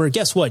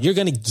 Guess what? You're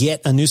going to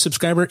get a new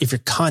subscriber if your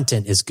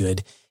content is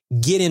good.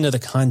 Get into the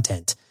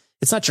content.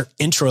 It's not your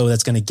intro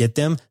that's going to get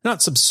them.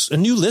 A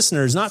new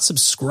listener is not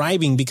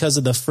subscribing because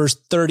of the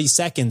first 30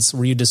 seconds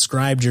where you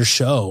described your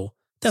show.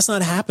 That's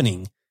not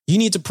happening. You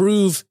need to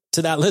prove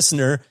to that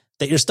listener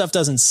that your stuff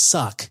doesn't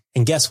suck.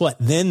 And guess what?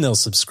 Then they'll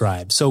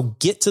subscribe. So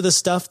get to the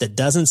stuff that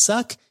doesn't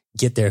suck.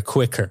 Get there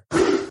quicker.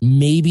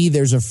 Maybe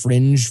there's a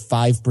fringe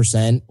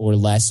 5% or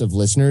less of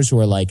listeners who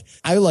are like,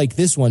 I like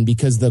this one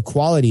because the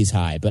quality is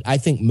high, but I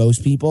think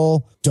most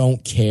people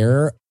don't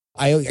care.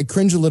 I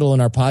cringe a little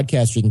in our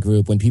podcasting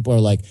group when people are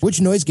like,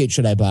 which noise gate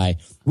should I buy?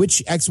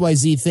 Which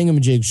XYZ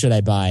thingamajig should I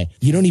buy?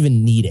 You don't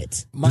even need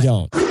it. You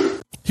don't.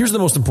 Here's the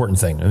most important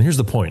thing, and here's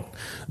the point.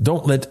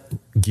 Don't let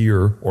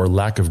gear or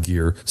lack of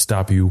gear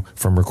stop you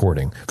from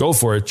recording. Go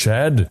for it,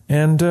 Chad.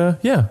 And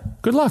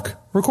good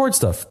luck. Record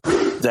stuff.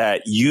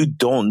 That you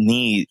don't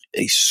need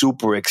a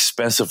super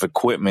expensive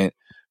equipment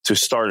to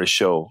start a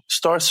show.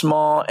 Start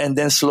small and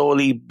then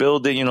slowly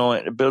build it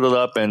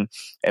up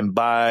and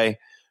buy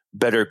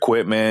better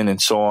equipment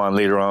and so on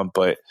later on.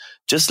 But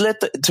just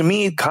to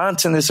me,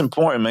 content is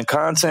important, man.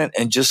 Content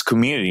and just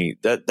community.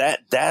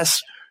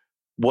 That's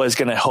what's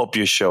going to help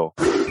your show.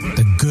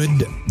 The good,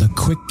 the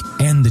quick,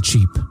 and the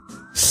cheap.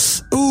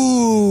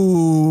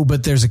 Ooh,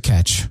 but there's a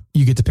catch.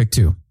 You get to pick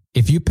two.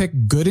 If you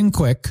pick good and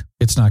quick,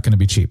 it's not going to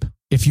be cheap.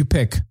 If you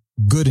pick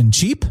good and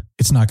cheap,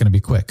 it's not going to be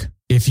quick.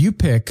 If you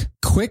pick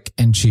quick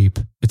and cheap,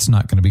 it's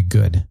not going to be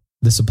good.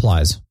 This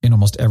applies in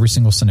almost every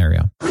single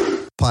scenario.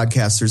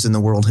 Podcasters in the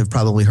world have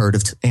probably heard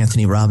of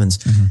Anthony Robbins.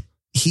 Mm-hmm.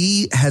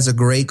 He has a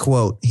great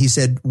quote. He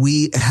said,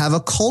 we have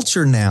a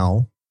culture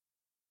now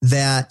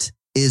that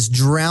is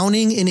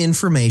drowning in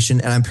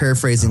information. And I'm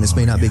paraphrasing. This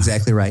may not be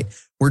exactly right.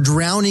 We're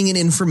drowning in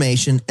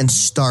information and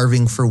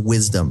starving for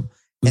wisdom.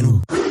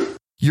 And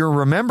you're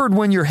remembered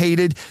when you're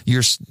hated.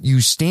 You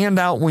stand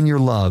out when you're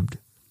loved,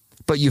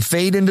 but you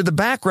fade into the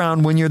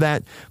background when you're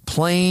that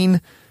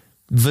plain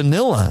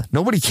vanilla.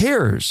 Nobody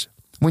cares.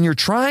 When you're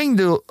trying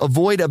to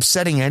avoid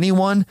upsetting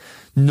anyone,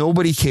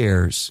 nobody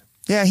cares.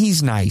 Yeah,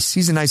 he's nice.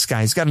 He's a nice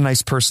guy. He's got a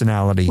nice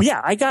personality. Yeah,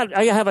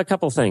 I have a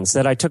couple things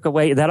that I took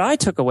away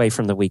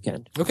from the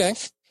weekend. Okay.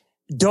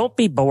 Don't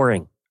be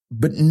boring.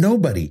 But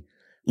nobody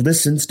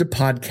listens to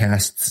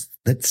podcasts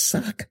that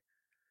suck.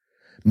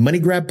 Money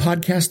grab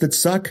podcasts that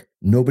suck,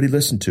 nobody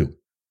listened to.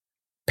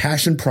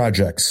 Passion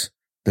projects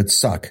that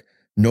suck,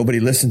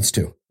 nobody listens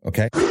to.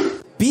 Okay.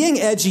 Being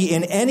edgy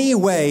in any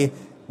way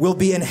will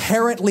be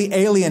inherently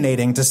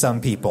alienating to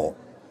some people.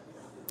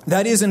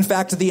 That is, in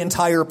fact, the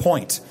entire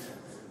point.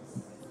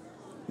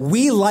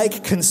 We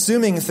like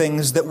consuming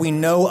things that we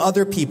know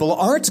other people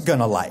aren't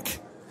gonna like.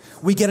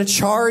 We get a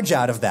charge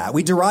out of that.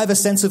 We derive a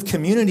sense of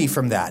community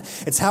from that.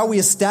 It's how we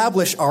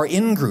establish our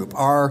in-group,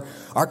 our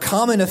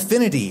common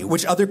affinity,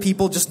 which other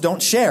people just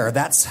don't share.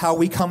 That's how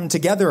we come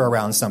together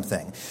around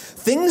something.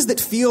 Things that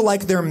feel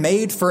like they're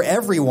made for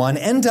everyone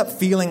end up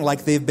feeling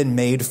like they've been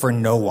made for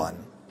no one.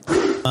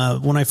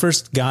 When I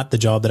first got the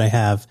job that I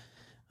have,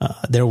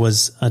 there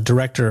was a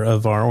director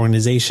of our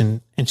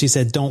organization, and she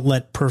said, don't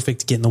let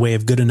perfect get in the way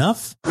of good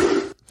enough.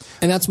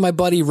 And that's my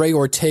buddy Ray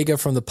Ortega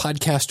from the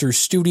Podcaster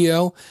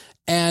Studio.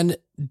 And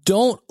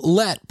don't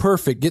let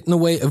perfect get in the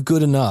way of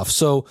good enough.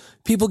 So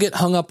people get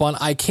hung up on,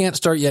 I can't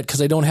start yet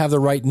because I don't have the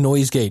right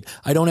noise gate.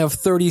 I don't have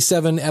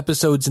 37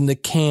 episodes in the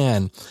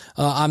can.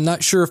 I'm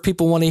not sure if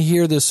people want to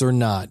hear this or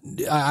not.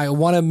 I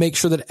want to make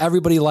sure that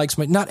everybody likes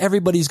not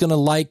everybody's going to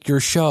like your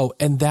show,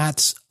 and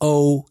that's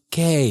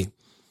okay.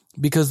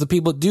 Because the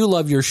people that do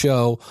love your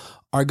show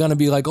are going to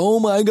be like, oh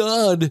my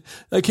God,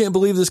 I can't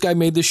believe this guy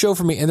made this show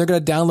for me. And they're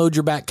going to download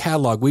your back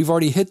catalog. We've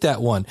already hit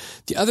that one.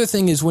 The other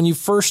thing is when you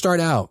first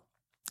start out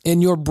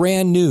and you're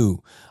brand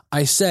new,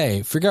 I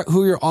say, figure out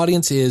who your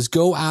audience is,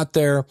 go out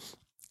there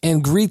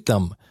and greet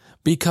them,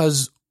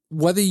 because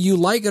whether you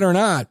like it or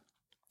not,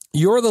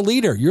 you're the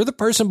leader. You're the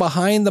person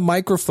behind the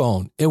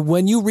microphone. And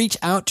when you reach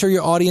out to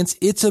your audience,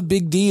 it's a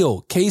big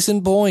deal. Case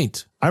in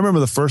point. I remember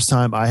the first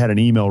time I had an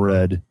email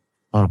read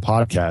on a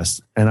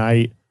podcast, and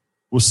I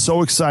was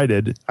so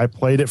excited. I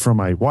played it for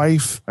my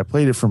wife. I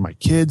played it for my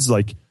kids.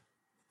 Like,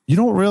 you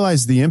don't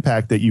realize the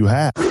impact that you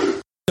have.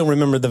 I don't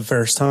remember the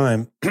first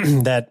time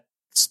that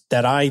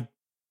I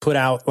put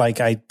out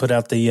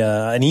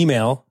an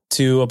email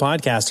to a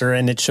podcaster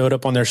and it showed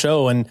up on their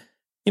show. And,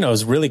 it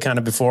was really kind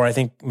of before I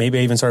think maybe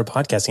I even started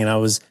podcasting, and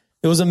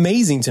it was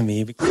amazing to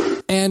me.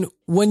 And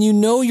when you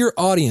know your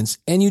audience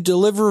and you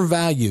deliver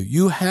value,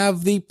 you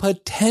have the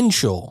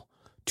potential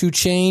to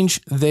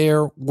change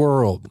their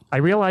world. I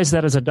realize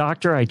that as a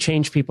doctor, I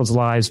change people's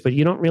lives, but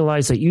you don't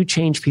realize that you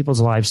change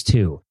people's lives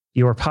too.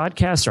 Your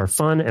podcasts are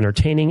fun,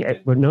 entertaining.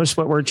 Notice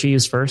what word you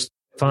used first.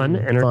 Fun,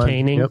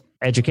 entertaining, Yep.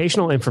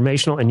 Educational,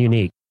 informational, and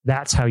unique.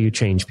 That's how you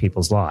change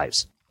people's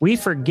lives. We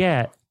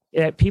forget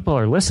that people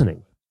are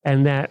listening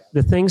and that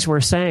the things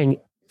we're saying,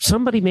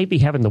 somebody may be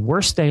having the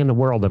worst day in the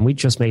world and we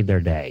just made their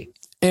day.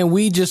 And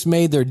we just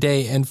made their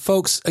day. And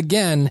folks,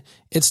 again,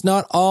 it's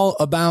not all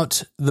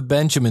about the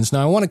Benjamins.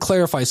 Now, I want to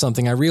clarify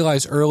something. I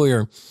realized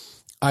earlier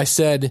I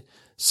said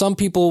some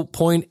people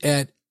point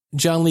at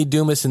John Lee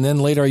Dumas, and then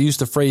later I used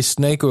the phrase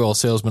snake oil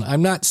salesman.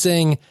 I'm not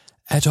saying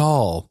at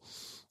all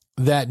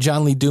that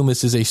John Lee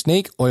Dumas is a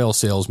snake oil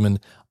salesman.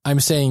 I'm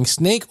saying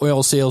snake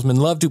oil salesmen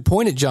love to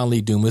point at John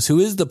Lee Dumas, who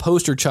is the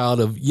poster child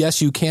of,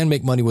 yes, you can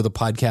make money with a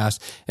podcast,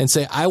 and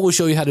say, I will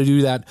show you how to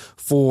do that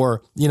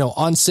for,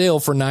 on sale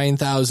for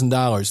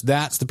 $9,000.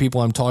 That's the people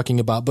I'm talking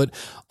about. But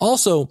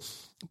also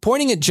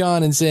pointing at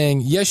John and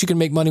saying, yes, you can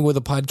make money with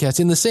a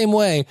podcast. In the same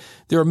way,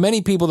 there are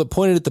many people that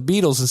pointed at the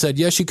Beatles and said,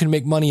 yes, you can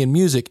make money in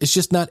music. It's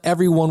just not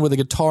everyone with a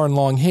guitar and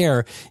long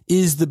hair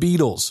is the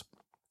Beatles.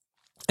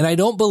 And I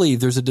don't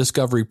believe there's a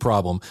discovery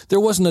problem. There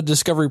wasn't a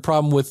discovery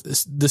problem with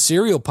the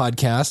Serial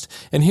podcast.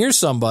 And here's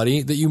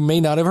somebody that you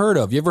may not have heard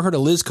of. You ever heard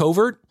of Liz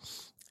Covert?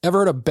 Ever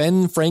heard of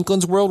Ben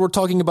Franklin's World? We're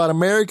talking about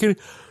American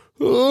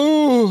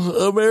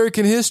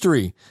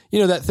history.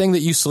 That thing that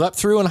you slept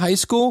through in high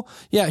school?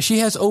 Yeah, she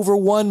has over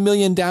 1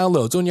 million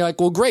downloads. And you're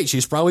like, well, great.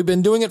 She's probably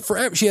been doing it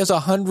forever. She has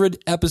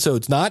 100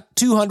 episodes, not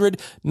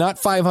 200, not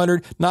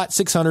 500, not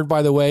 600,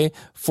 by the way,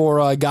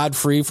 for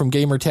Godfrey from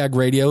Gamertag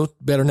Radio,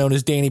 better known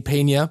as Danny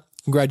Pena.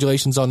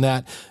 Congratulations on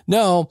that.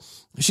 No,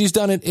 she's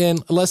done it in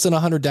less than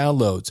 100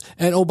 downloads.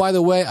 And oh, by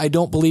the way, I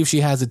don't believe she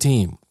has a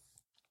team.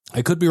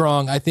 I could be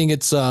wrong. I think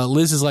it's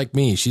Liz is like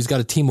me. She's got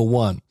a team of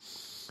one.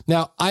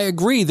 Now, I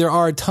agree there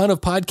are a ton of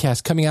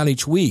podcasts coming out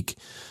each week.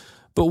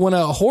 But when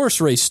a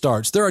horse race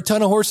starts, there are a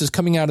ton of horses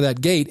coming out of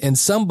that gate, and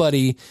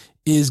somebody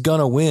is going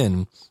to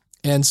win.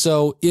 And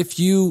so if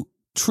you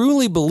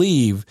truly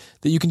believe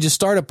that you can just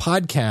start a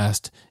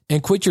podcast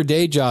and quit your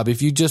day job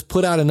if you just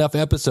put out enough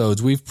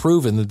episodes, we've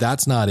proven that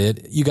that's not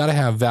it. You got to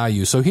have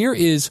value. So here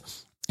is,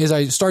 as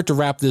I start to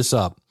wrap this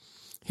up,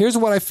 Here's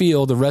what I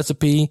feel the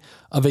recipe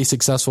of a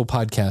successful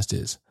podcast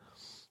is.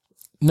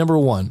 Number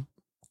one,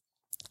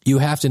 you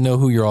have to know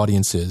who your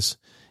audience is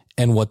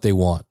and what they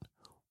want.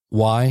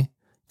 Why?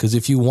 Because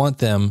if you want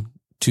them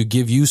to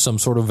give you some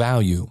sort of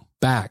value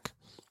back,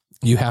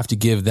 you have to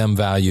give them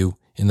value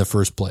in the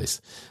first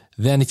place.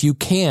 Then if you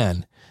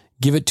can,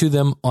 give it to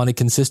them on a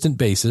consistent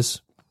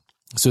basis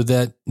so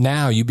that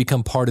now you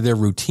become part of their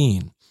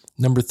routine.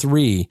 Number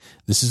three,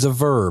 this is a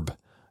verb.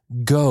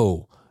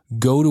 Go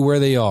to where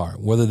they are,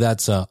 whether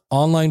that's an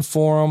online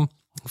forum,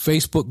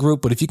 Facebook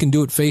group, but if you can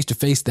do it face to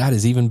face, that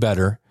is even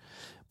better.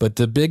 But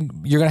you're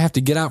going to have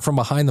to get out from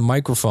behind the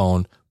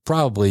microphone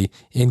probably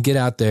and get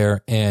out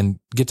there and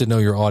get to know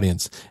your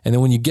audience. And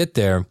then when you get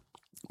there,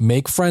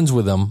 make friends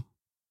with them.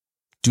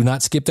 Do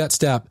not skip that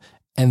step,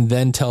 and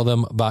then tell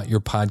them about your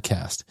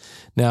podcast.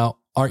 Now,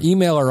 our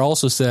emailer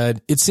also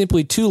said it's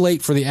simply too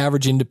late for the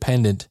average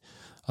independent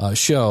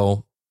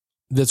show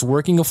that's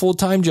working a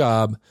full-time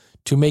job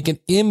to make an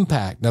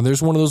impact. Now,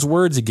 there's one of those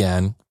words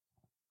again.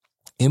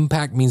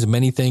 Impact means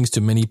many things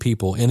to many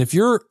people. And if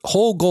your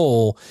whole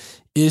goal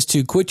is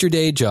to quit your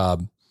day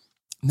job,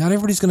 not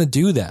everybody's going to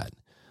do that.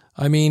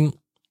 I mean,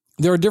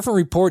 there are different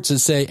reports that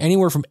say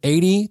anywhere from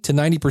 80 to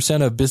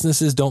 90% of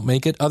businesses don't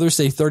make it. Others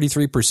say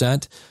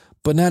 33%,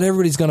 but not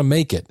everybody's going to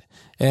make it.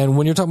 And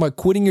when you're talking about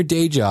quitting your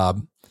day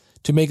job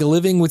to make a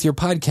living with your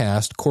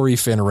podcast, Corey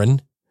Finneran,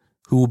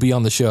 who will be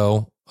on the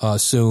show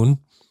soon.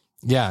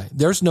 Yeah,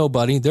 there's a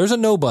nobody.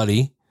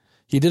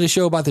 He did a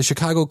show about the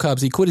Chicago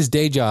Cubs. He quit his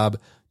day job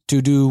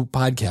to do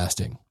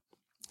podcasting.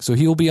 So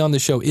he will be on the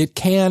show. It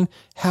can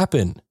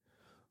happen,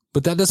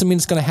 but that doesn't mean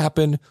it's going to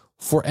happen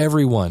for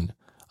everyone.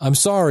 I'm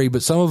sorry,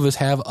 but some of us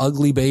have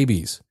ugly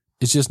babies.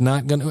 It's just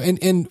not going to.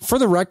 And for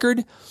the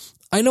record,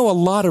 I know a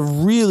lot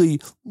of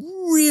really,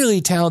 really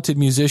talented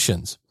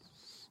musicians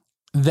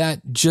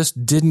that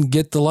just didn't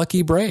get the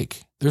lucky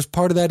break. There's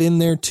part of that in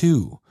there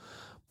too.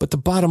 But the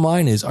bottom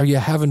line is, are you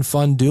having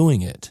fun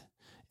doing it?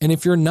 And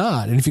if you're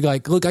not, and if you're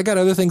like, look, I got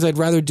other things I'd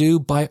rather do,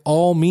 by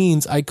all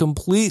means, I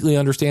completely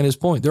understand his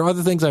point. There are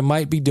other things I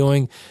might be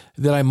doing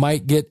that I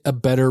might get a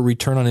better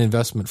return on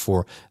investment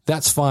for.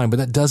 That's fine, but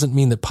that doesn't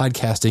mean that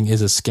podcasting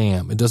is a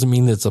scam. It doesn't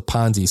mean that it's a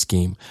Ponzi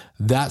scheme.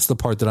 That's the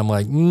part that I'm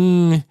like,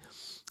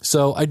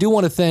 So I do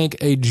want to thank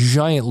a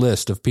giant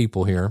list of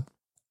people here.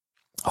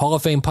 Hall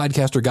of Fame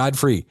podcaster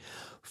Godfrey,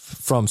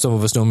 from some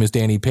of us know him as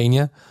Danny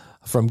Pena,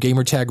 from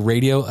Gamertag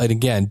Radio. And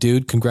again,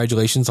 dude,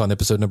 congratulations on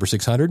episode number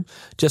 600.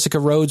 Jessica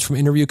Rhodes from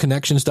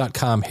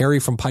interviewconnections.com, Harry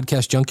from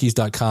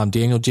podcastjunkies.com,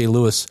 Daniel J.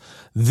 Lewis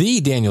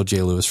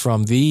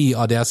from the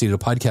Audacity to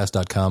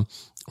Podcast.com,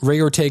 Ray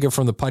Ortega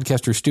from the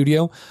Podcaster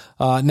Studio.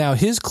 Now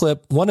his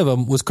clip, one of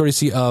them was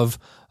courtesy of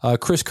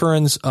Chris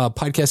Curran's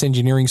Podcast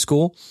Engineering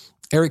School.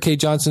 Eric K.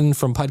 Johnson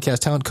from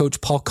Podcast Talent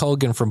Coach, Paul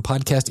Culligan from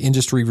Podcast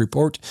Industry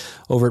Report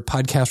over at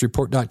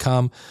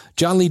podcastreport.com,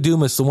 John Lee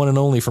Dumas, the one and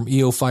only from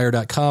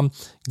eofire.com,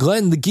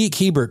 Glenn the Geek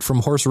Hebert from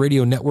Horse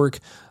Radio Network,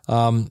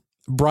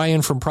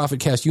 Brian from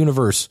ProfitCast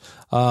Universe,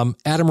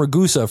 Adam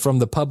Ragusa from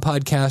the Pub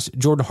Podcast,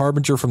 Jordan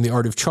Harbinger from The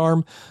Art of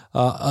Charm,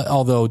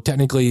 although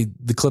technically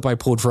the clip I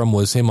pulled from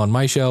was him on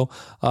my show,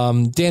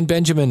 Dan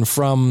Benjamin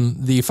from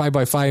the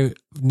 5x5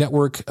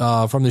 Network,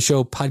 from the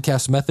show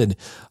Podcast Method,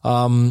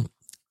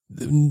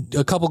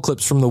 a couple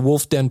clips from the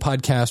Wolf Den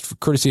podcast,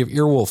 courtesy of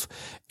Earwolf.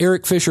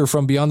 Eric Fisher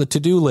from Beyond the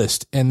To-Do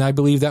List, and I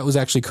believe that was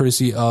actually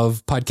courtesy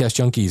of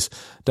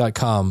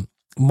podcastjunkies.com.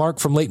 Mark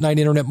from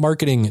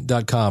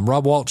LateNightInternetMarketing.com.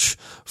 Rob Walsh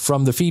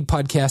from The Feed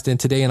Podcast and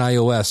Today in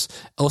iOS.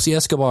 Elsie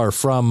Escobar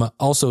from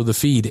also The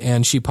Feed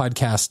and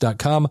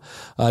ShePodcast.com.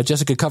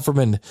 Jessica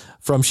Kupferman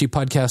from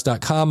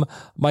ShePodcast.com.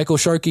 Michael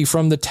Sharkey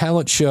from The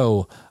Talent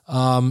Show.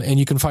 And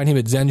you can find him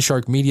at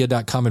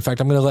ZenSharkMedia.com. In fact,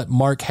 I'm going to let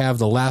Mark have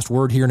the last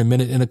word here in a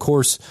minute. And of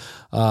course,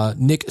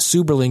 Nick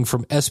Suberling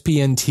from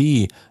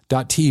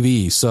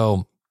SPNT.TV.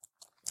 So,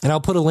 and I'll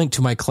put a link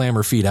to my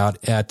Clamor feed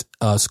out at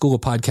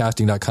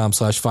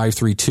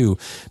schoolofpodcasting.com/532.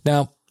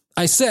 Now,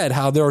 I said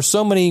how there are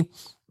so many,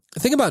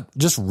 think about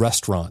just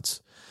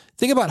restaurants.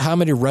 Think about how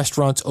many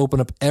restaurants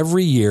open up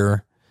every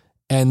year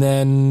and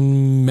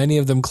then many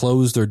of them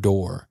close their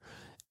door.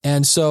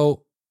 And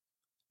so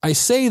I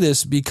say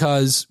this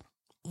because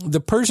the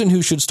person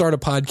who should start a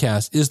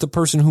podcast is the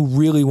person who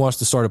really wants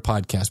to start a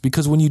podcast,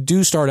 because when you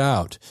do start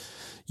out,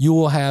 you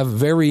will have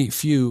very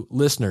few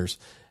listeners.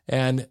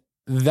 And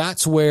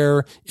that's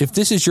where, if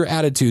this is your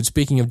attitude,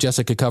 speaking of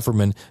Jessica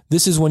Kupferman,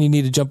 this is when you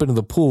need to jump into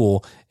the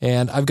pool.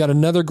 And I've got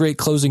another great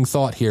closing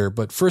thought here.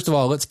 But first of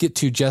all, let's get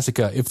to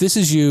Jessica. If this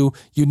is you,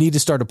 you need to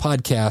start a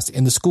podcast,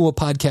 and the School of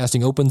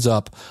Podcasting opens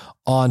up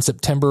on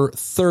September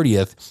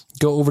 30th.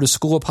 Go over to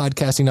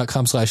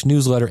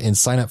schoolofpodcasting.com/newsletter and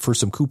sign up for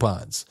some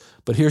coupons.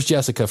 But here's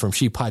Jessica from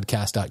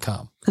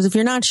ShePodcast.com. Because if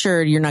you're not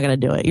sure, you're not going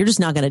to do it. You're just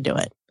not going to do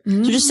it.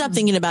 So just stop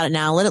thinking about it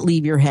now. Let it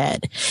leave your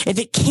head. If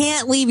it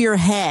can't leave your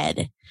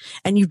head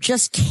and you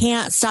just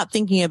can't stop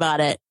thinking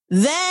about it,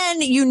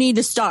 then you need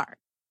to start.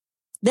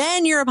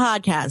 Then you're a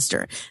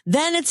podcaster.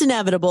 Then it's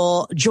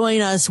inevitable.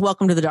 Join us.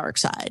 Welcome to the dark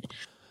side.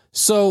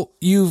 So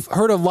you've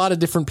heard a lot of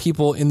different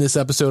people in this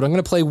episode. I'm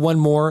going to play one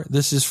more.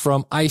 This is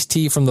from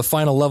Ice-T from the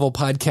Final Level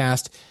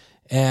podcast,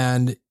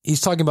 and he's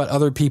talking about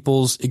other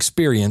people's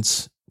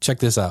experience. Check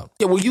this out.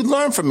 Yeah, well, you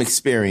learn from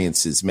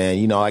experiences, man.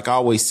 You know, like I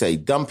always say,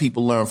 dumb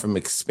people learn from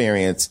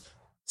experience.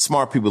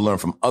 Smart people learn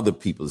from other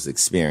people's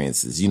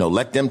experiences. You know,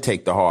 let them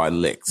take the hard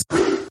licks.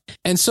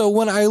 And so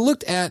when I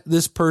looked at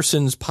this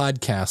person's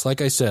podcast, like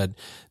I said,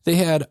 they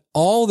had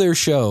all their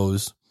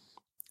shows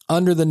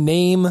under the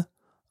name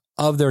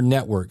of their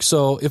network.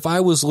 So if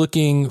I was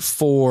looking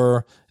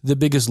for The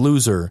Biggest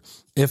Loser,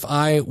 if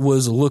I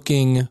was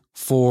looking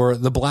for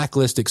The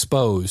Blacklist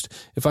Exposed,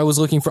 if I was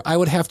looking for, I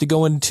would have to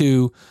go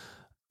into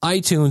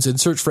iTunes and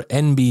search for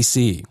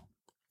NBC.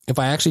 If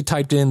I actually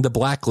typed in The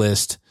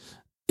Blacklist,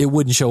 it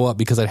wouldn't show up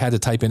because I had to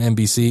type in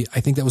NBC. I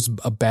think that was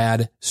a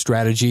bad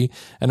strategy.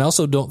 And I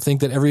also don't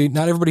think that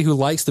not everybody who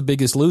likes The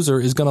Biggest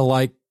Loser is going to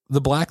like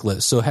The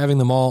Blacklist. So having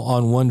them all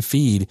on one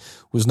feed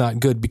was not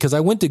good, because I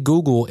went to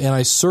Google and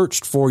I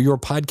searched for your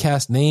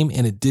podcast name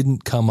and it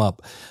didn't come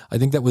up. I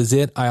think that was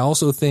it. I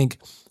also think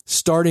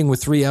starting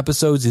with 3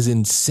 episodes is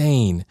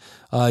insane.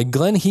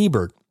 Glenn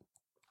Hebert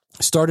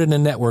started a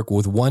network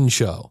with 1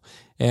 show.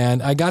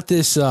 And I got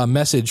this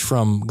message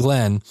from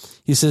Glenn.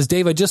 He says,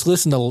 Dave, I just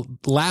listened to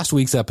last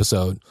week's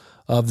episode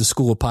of the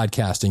School of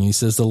Podcasting. He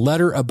says, the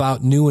letter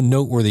about new and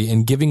noteworthy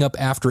and giving up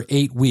after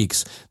 8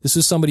 weeks. This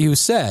is somebody who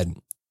said,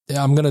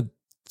 I'm going to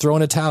throw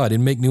in a towel. I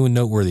didn't make new and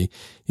noteworthy.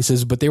 He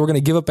says, but they were going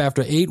to give up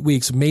after 8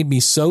 weeks, made me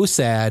so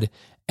sad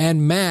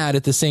and mad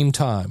at the same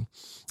time.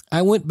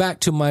 I went back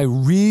to my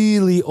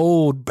really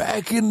old,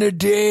 back in the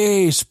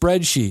day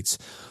spreadsheets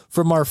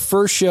from our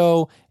first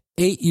show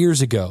 8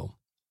 years ago.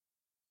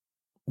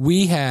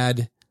 We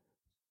had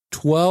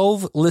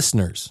 12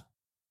 listeners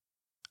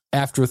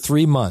after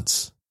 3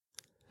 months,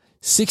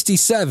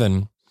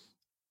 67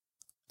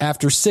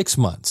 after 6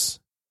 months.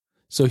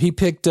 So he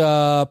picked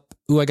up,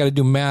 I got to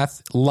do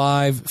math,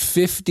 live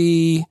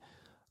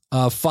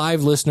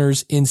 55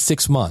 listeners in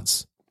 6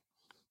 months.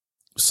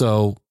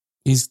 So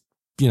he's,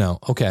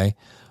 okay.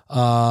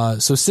 So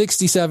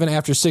 67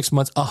 after 6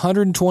 months,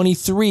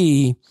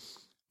 123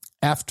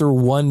 after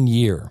 1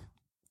 year.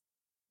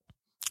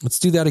 Let's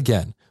do that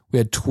again. We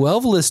had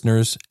 12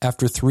 listeners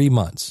after 3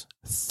 months.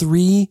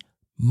 3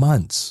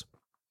 months.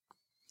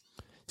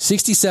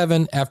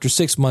 67 after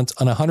 6 months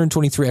and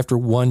 123 after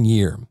 1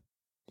 year.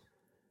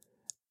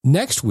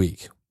 Next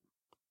week,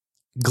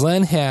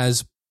 Glenn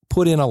has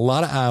put in a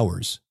lot of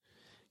hours.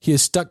 He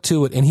has stuck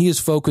to it, and he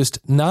is focused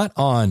not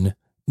on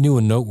new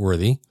and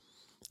noteworthy.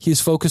 He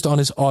is focused on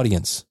his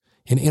audience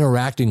and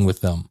interacting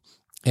with them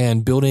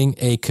and building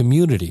a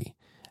community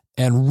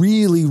and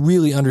really,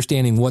 really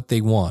understanding what they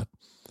want.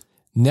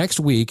 Next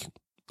week,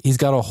 he's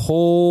got a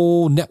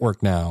whole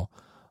network now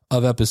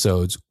of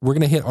episodes. We're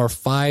going to hit our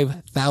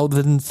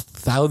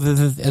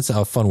 5,000th, that's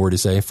a fun word to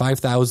say,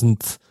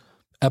 5,000th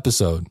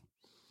episode.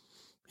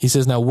 He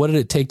says, now, what did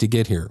it take to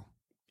get here?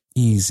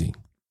 Easy.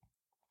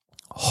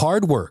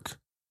 Hard work,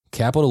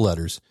 capital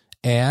letters,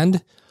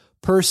 and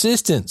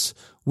persistence.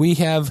 We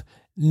have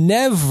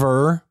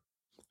never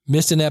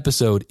missed an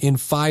episode in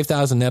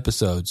 5,000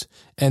 episodes,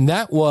 and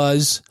that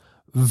was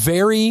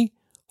very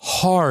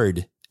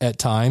hard at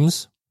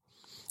times.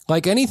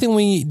 Like anything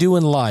we do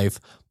in life,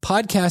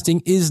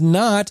 podcasting is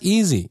not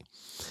easy.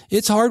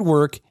 It's hard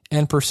work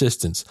and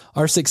persistence.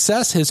 Our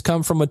success has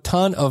come from a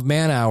ton of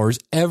man hours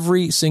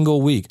every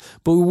single week,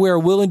 but we are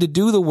willing to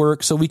do the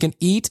work so we can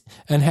eat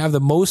and have the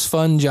most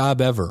fun job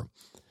ever.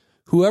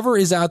 Whoever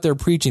is out there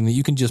preaching that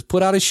you can just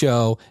put out a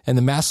show and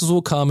the masses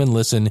will come and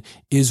listen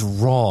is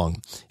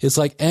wrong. It's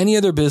like any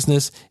other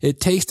business.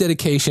 It takes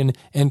dedication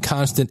and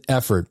constant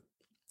effort.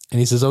 And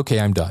he says, okay,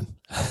 I'm done.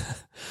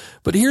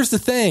 But here's the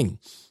thing.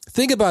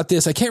 Think about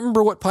this. I can't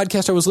remember what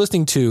podcast I was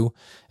listening to,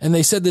 and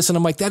they said this, and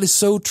I'm like, that is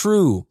so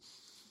true.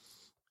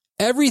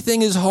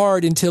 Everything is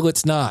hard until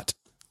it's not.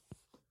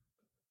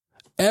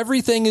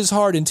 Everything is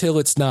hard until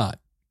it's not.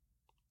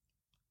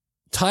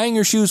 Tying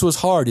your shoes was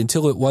hard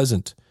until it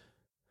wasn't.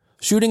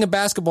 Shooting a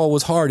basketball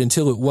was hard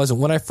until it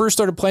wasn't. When I first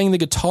started playing the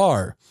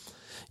guitar,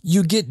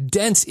 you get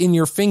dents in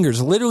your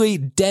fingers, literally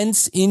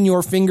dents in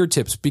your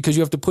fingertips because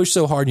you have to push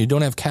so hard and you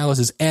don't have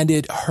calluses, and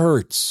it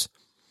hurts.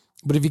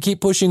 But if you keep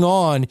pushing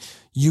on,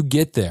 you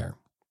get there.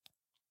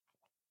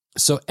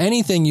 So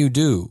anything you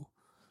do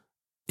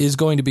is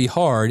going to be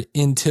hard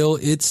until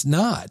it's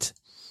not.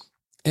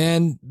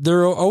 And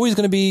there are always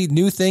going to be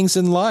new things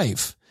in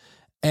life.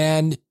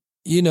 And,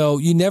 you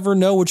never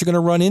know what you're going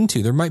to run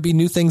into. There might be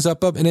new things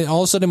up, and it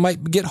all of a sudden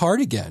might get hard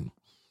again.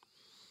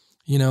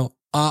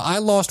 I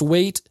lost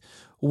weight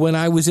when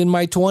I was in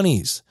my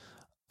 20s.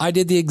 I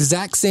did the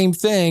exact same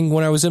thing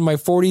when I was in my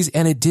 40s,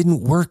 and it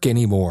didn't work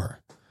anymore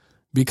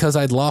because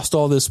I'd lost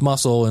all this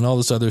muscle and all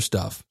this other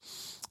stuff.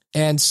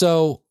 And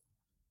so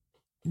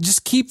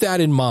just keep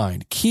that in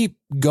mind. Keep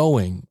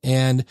going.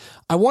 And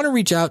I want to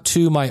reach out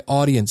to my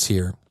audience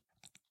here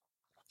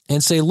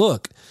and say,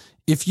 look,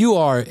 if you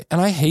are,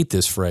 and I hate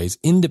this phrase,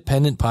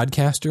 independent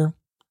podcaster,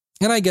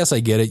 and I guess I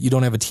get it. You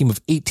don't have a team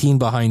of 18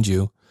 behind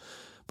you.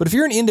 But if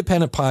you're an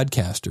independent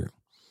podcaster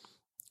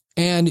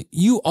and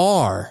you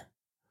are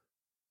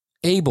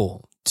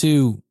able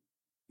to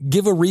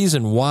give a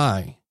reason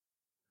why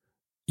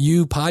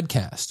you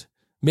podcast.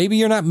 Maybe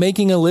you're not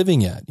making a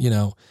living yet.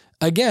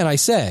 Again, I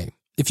say,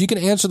 if you can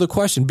answer the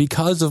question,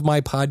 because of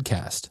my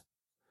podcast,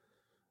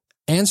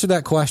 answer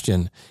that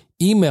question.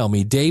 Email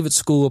me, Dave at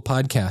School of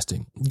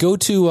Podcasting. Go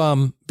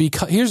to,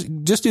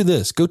 just do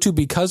this. Go to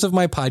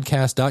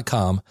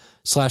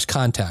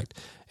becauseofmypodcast.com/contact.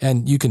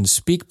 And you can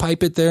speak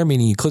pipe it there,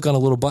 meaning you click on a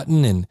little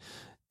button, and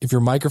if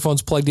your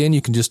microphone's plugged in,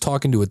 you can just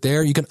talk into it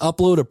there. You can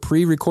upload a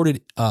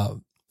pre-recorded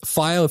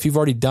file if you've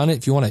already done it.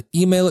 If you want to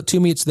email it to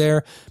me, it's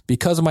there,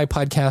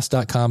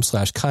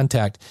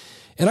 becauseofmypodcast.com/contact.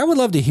 And I would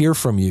love to hear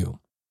from you,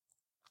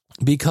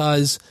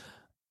 because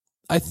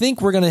I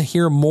think we're going to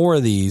hear more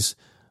of these,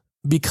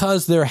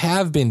 because there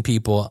have been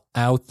people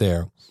out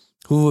there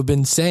who have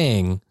been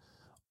saying,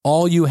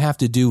 all you have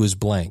to do is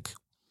blank.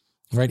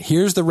 Right?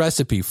 Here's the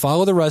recipe.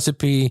 Follow the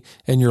recipe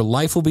and your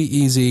life will be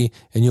easy,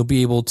 and you'll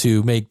be able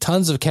to make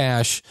tons of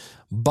cash,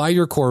 buy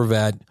your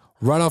Corvette,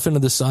 run off into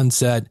the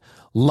sunset,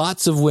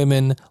 lots of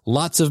women,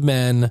 lots of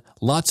men,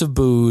 lots of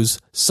booze,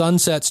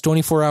 sunsets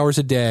 24 hours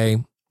a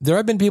day. There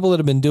have been people that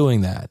have been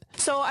doing that.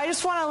 So I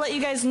just want to let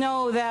you guys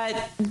know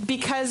that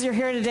because you're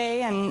here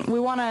today, and we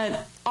want to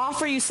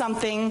offer you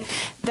something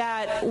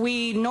that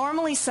we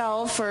normally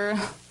sell for...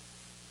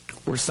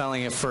 We're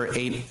selling it for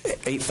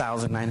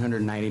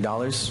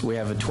 $8,990. We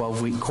have a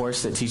 12-week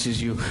course that teaches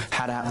you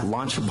how to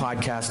launch a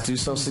podcast, do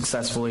so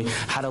successfully,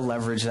 how to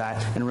leverage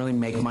that, and really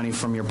make money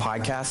from your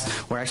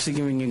podcast. We're actually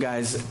giving you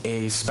guys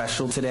a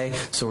special today,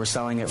 so we're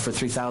selling it for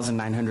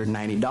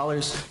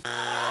 $3,990.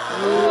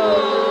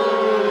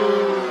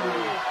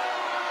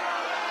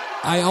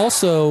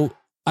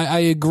 I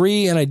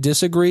agree and I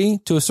disagree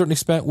to a certain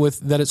extent with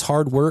that it's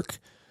hard work.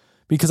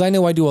 Because I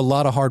know I do a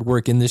lot of hard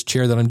work in this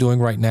chair that I'm doing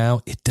right now.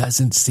 It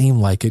doesn't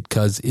seem like it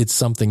because it's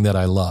something that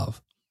I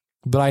love.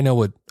 But I know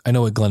what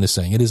Glenn is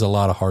saying. It is a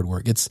lot of hard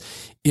work.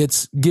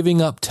 It's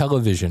giving up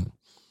television.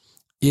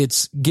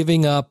 It's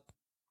giving up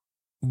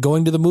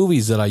going to the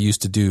movies that I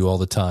used to do all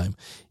the time.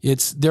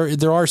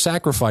 There are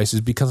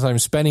sacrifices because I'm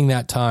spending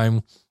that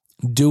time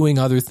doing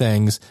other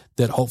things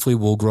that hopefully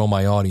will grow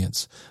my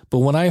audience. But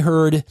when I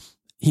heard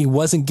he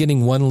wasn't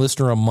getting one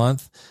listener a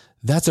month,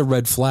 that's a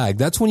red flag.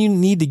 That's when you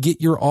need to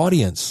get your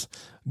audience.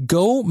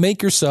 Go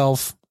make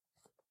yourself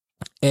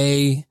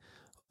a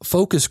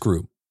focus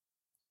group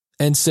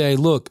and say,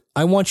 look,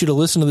 I want you to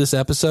listen to this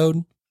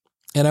episode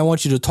and I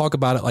want you to talk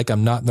about it like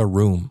I'm not in the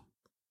room.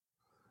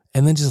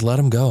 And then just let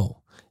them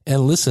go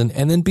and listen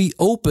and then be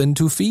open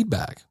to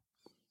feedback.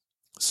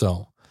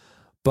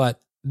 But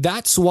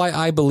that's why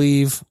I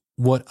believe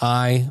what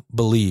I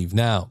believe.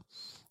 Now,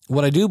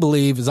 what I do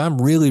believe is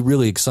I'm really,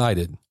 really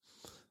excited.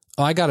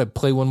 I got to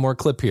play one more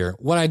clip here.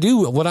 I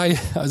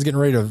was getting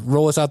ready to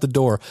roll us out the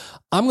door.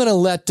 I'm going to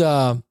let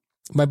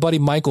my buddy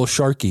Michael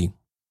Sharkey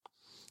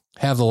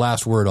have the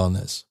last word on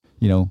this.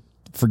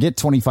 Forget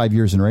 25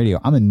 years in radio.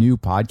 I'm a new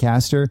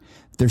podcaster.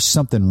 There's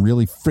something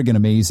really friggin'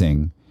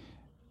 amazing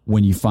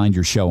when you find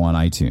your show on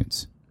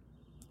iTunes.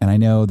 And I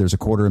know there's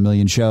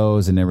 250,000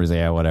 shows and everybody's like,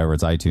 yeah, whatever,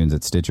 it's iTunes,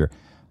 it's Stitcher.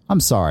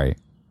 I'm sorry.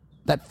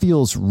 That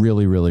feels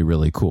really, really,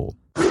 really cool.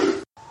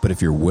 But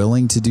if you're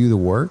willing to do the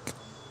work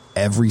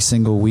every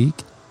single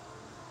week,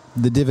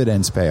 the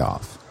dividends pay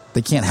off.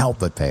 They can't help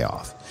but pay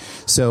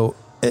off. So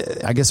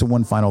I guess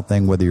one final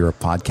thing, whether you're a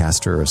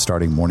podcaster or a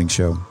starting morning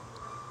show,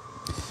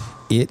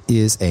 it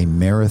is a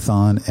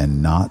marathon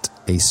and not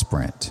a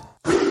sprint.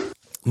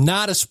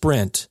 Not a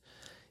sprint.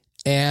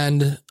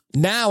 And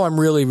now I'm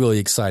really, really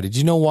excited.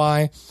 You know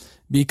why?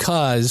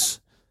 Because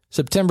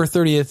September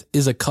 30th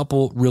is a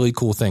couple really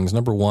cool things.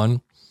 Number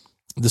one,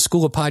 the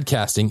School of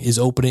Podcasting is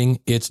opening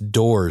its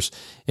doors.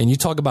 And you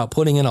talk about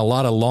putting in a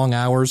lot of long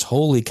hours.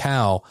 Holy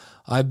cow.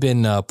 I've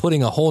been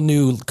putting a whole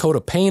new coat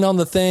of paint on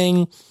the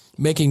thing,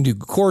 making new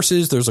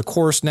courses. There's a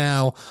course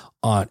now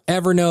on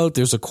Evernote.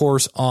 There's a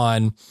course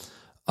on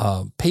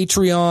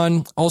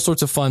Patreon, all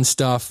sorts of fun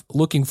stuff.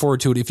 Looking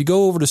forward to it. If you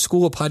go over to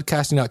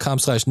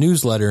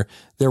schoolofpodcasting.com/newsletter,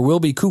 there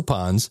will be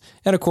coupons.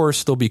 And of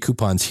course, there'll be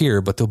coupons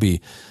here, but there'll be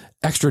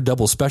extra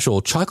double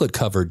special chocolate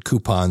covered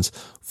coupons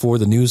for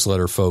the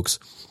newsletter folks.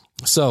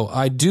 So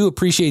I do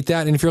appreciate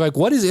that. And if you're like,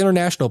 what is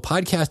International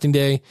Podcasting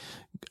Day?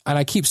 And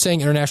I keep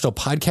saying International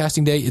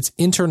Podcasting Day. It's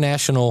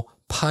International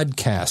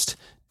Podcast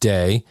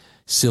Day.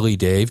 Silly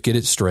Dave, get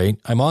it straight.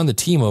 I'm on the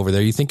team over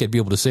there. You think I'd be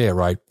able to say it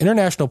right.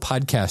 International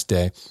Podcast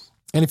Day.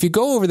 And if you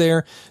go over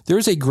there,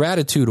 there's a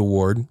gratitude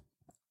award.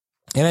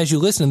 And as you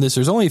listen to this,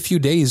 there's only a few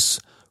days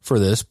for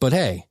this, but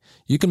hey,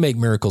 you can make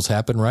miracles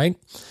happen, right?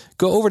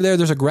 Go over there.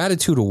 There's a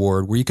gratitude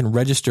award where you can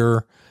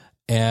register.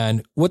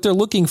 And what they're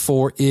looking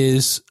for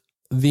is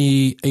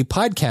a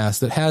podcast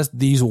that has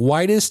the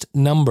widest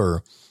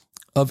number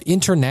of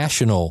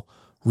international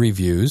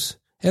reviews,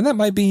 and that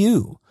might be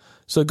you.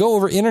 So go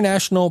over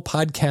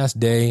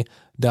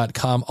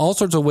internationalpodcastday.com, all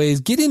sorts of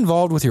ways. Get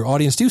involved with your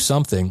audience. Do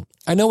something.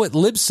 I know at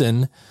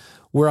Libsyn,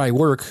 where I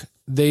work,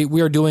 we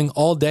are doing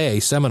all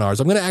day seminars.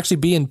 I'm going to actually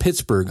be in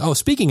Pittsburgh. Oh,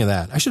 speaking of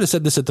that, I should have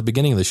said this at the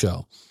beginning of the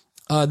show.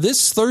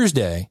 This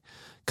Thursday,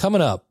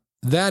 coming up,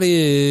 that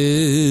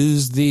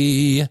is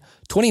the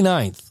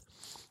 29th.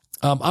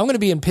 I'm going to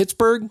be in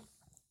Pittsburgh,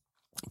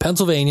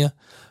 Pennsylvania,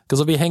 because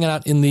I'll be hanging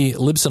out in the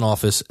Libsyn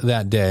office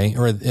that day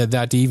or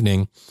that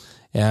evening.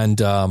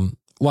 And,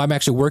 I'm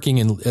actually working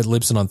at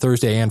Libsyn on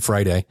Thursday and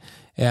Friday.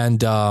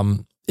 And,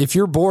 if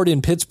you're bored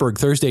in Pittsburgh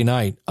Thursday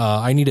night,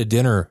 I need a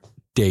dinner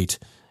date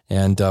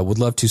and, would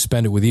love to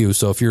spend it with you.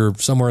 So if you're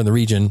somewhere in the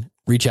region,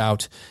 reach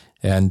out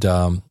and,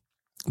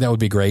 that would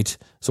be great.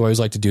 So I always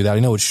like to do that. I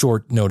know it's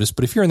short notice,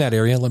 but if you're in that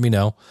area, let me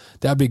know.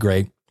 That'd be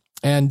great.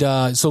 And,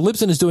 so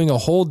Libsyn is doing a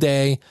whole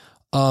day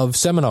of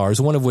seminars,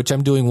 one of which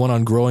I'm doing one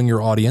on growing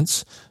your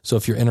audience. So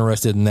if you're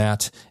interested in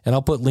that, and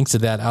I'll put links to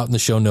that out in the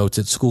show notes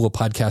at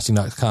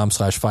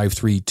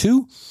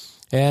schoolofpodcasting.com/532.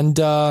 And,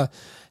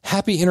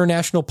 happy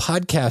International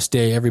Podcast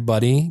Day,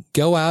 everybody.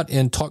 Go out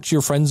and talk to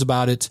your friends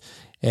about it.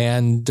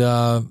 And,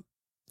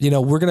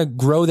 we're going to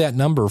grow that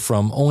number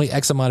from only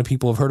X amount of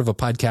people have heard of a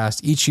podcast.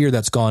 Each year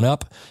that's gone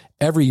up.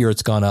 Every year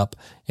it's gone up,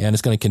 and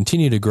it's going to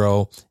continue to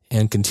grow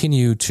and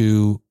continue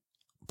to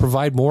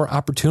provide more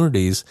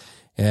opportunities.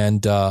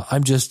 And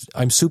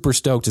I'm super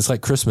stoked. It's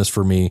like Christmas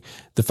for me.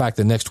 The fact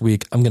that next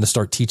week I'm going to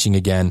start teaching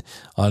again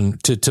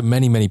to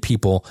many, many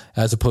people,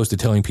 as opposed to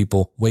telling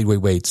people,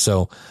 wait.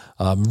 So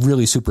I'm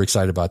really super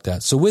excited about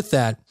that. So with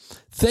that,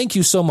 thank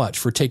you so much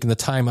for taking the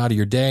time out of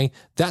your day.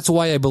 That's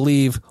why I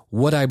believe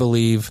what I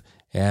believe.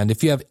 And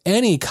if you have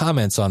any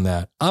comments on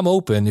that, I'm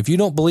open. If you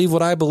don't believe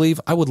what I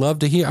believe, I would love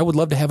to hear. I would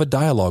love to have a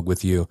dialogue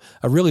with you.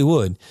 I really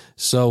would.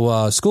 So,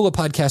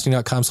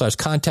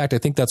 schoolofpodcasting.com/contact. I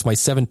think that's my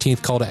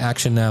 17th call to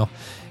action now.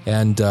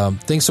 And,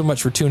 thanks so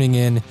much for tuning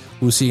in.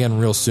 We'll see you again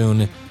real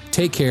soon.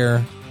 Take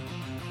care.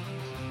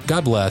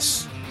 God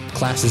bless.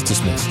 Class is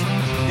dismissed.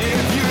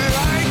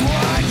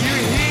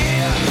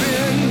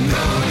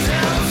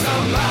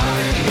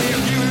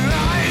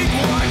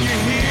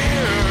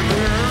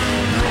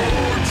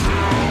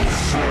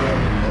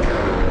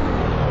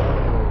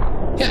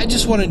 I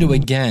just wanted to,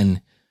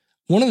 again,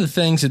 one of the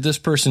things that this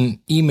person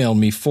emailed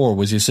me for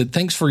was he said,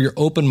 thanks for your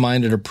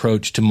open-minded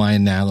approach to my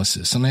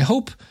analysis. And I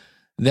hope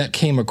that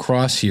came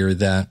across here,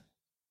 that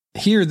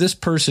here this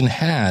person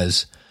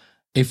has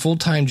a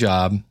full-time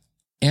job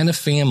and a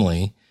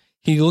family.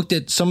 He looked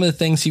at some of the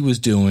things he was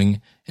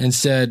doing and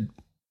said,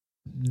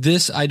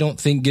 this I don't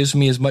think gives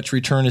me as much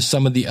return as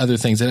some of the other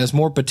things. It has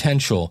more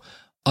potential.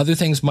 Other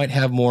things might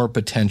have more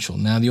potential.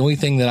 Now, the only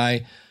thing that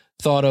I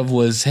thought of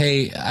was,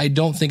 hey, I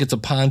don't think it's a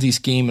Ponzi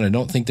scheme and I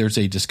don't think there's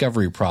a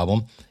discovery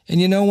problem. And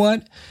you know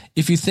what?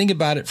 If you think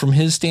about it from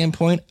his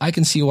standpoint, I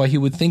can see why he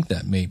would think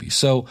that maybe.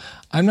 So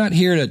I'm not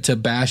here to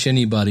bash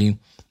anybody,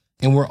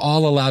 and we're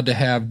all allowed to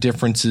have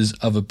differences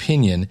of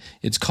opinion.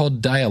 It's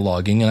called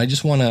dialoguing, and I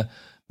just want to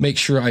make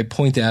sure I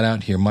point that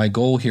out here. My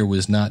goal here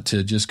was not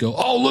to just go,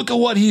 oh, look at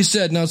what he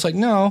said. No, it's like,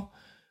 no.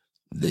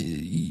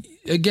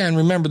 Again,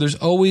 remember, there's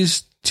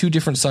always two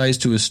different sides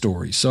to a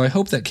story. So I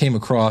hope that came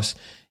across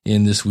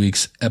in this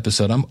week's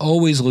episode. I'm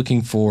always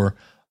looking for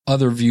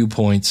other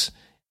viewpoints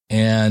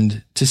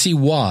and to see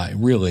why,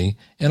 really.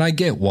 And I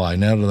get why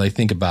now that I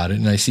think about it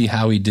and I see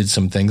how he did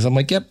some things. I'm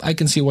like, yep, I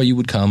can see why you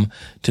would come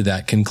to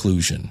that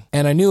conclusion.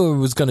 And I knew I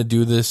was going to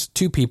do this.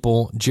 Two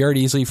people, Jared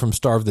Easley from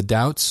Starve the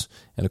Doubts,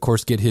 and of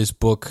course, get his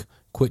book,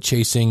 Quit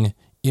Chasing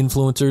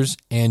Influencers,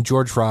 and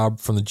George Robb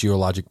from the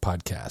Geologic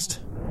Podcast.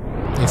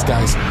 Thanks,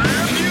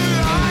 guys.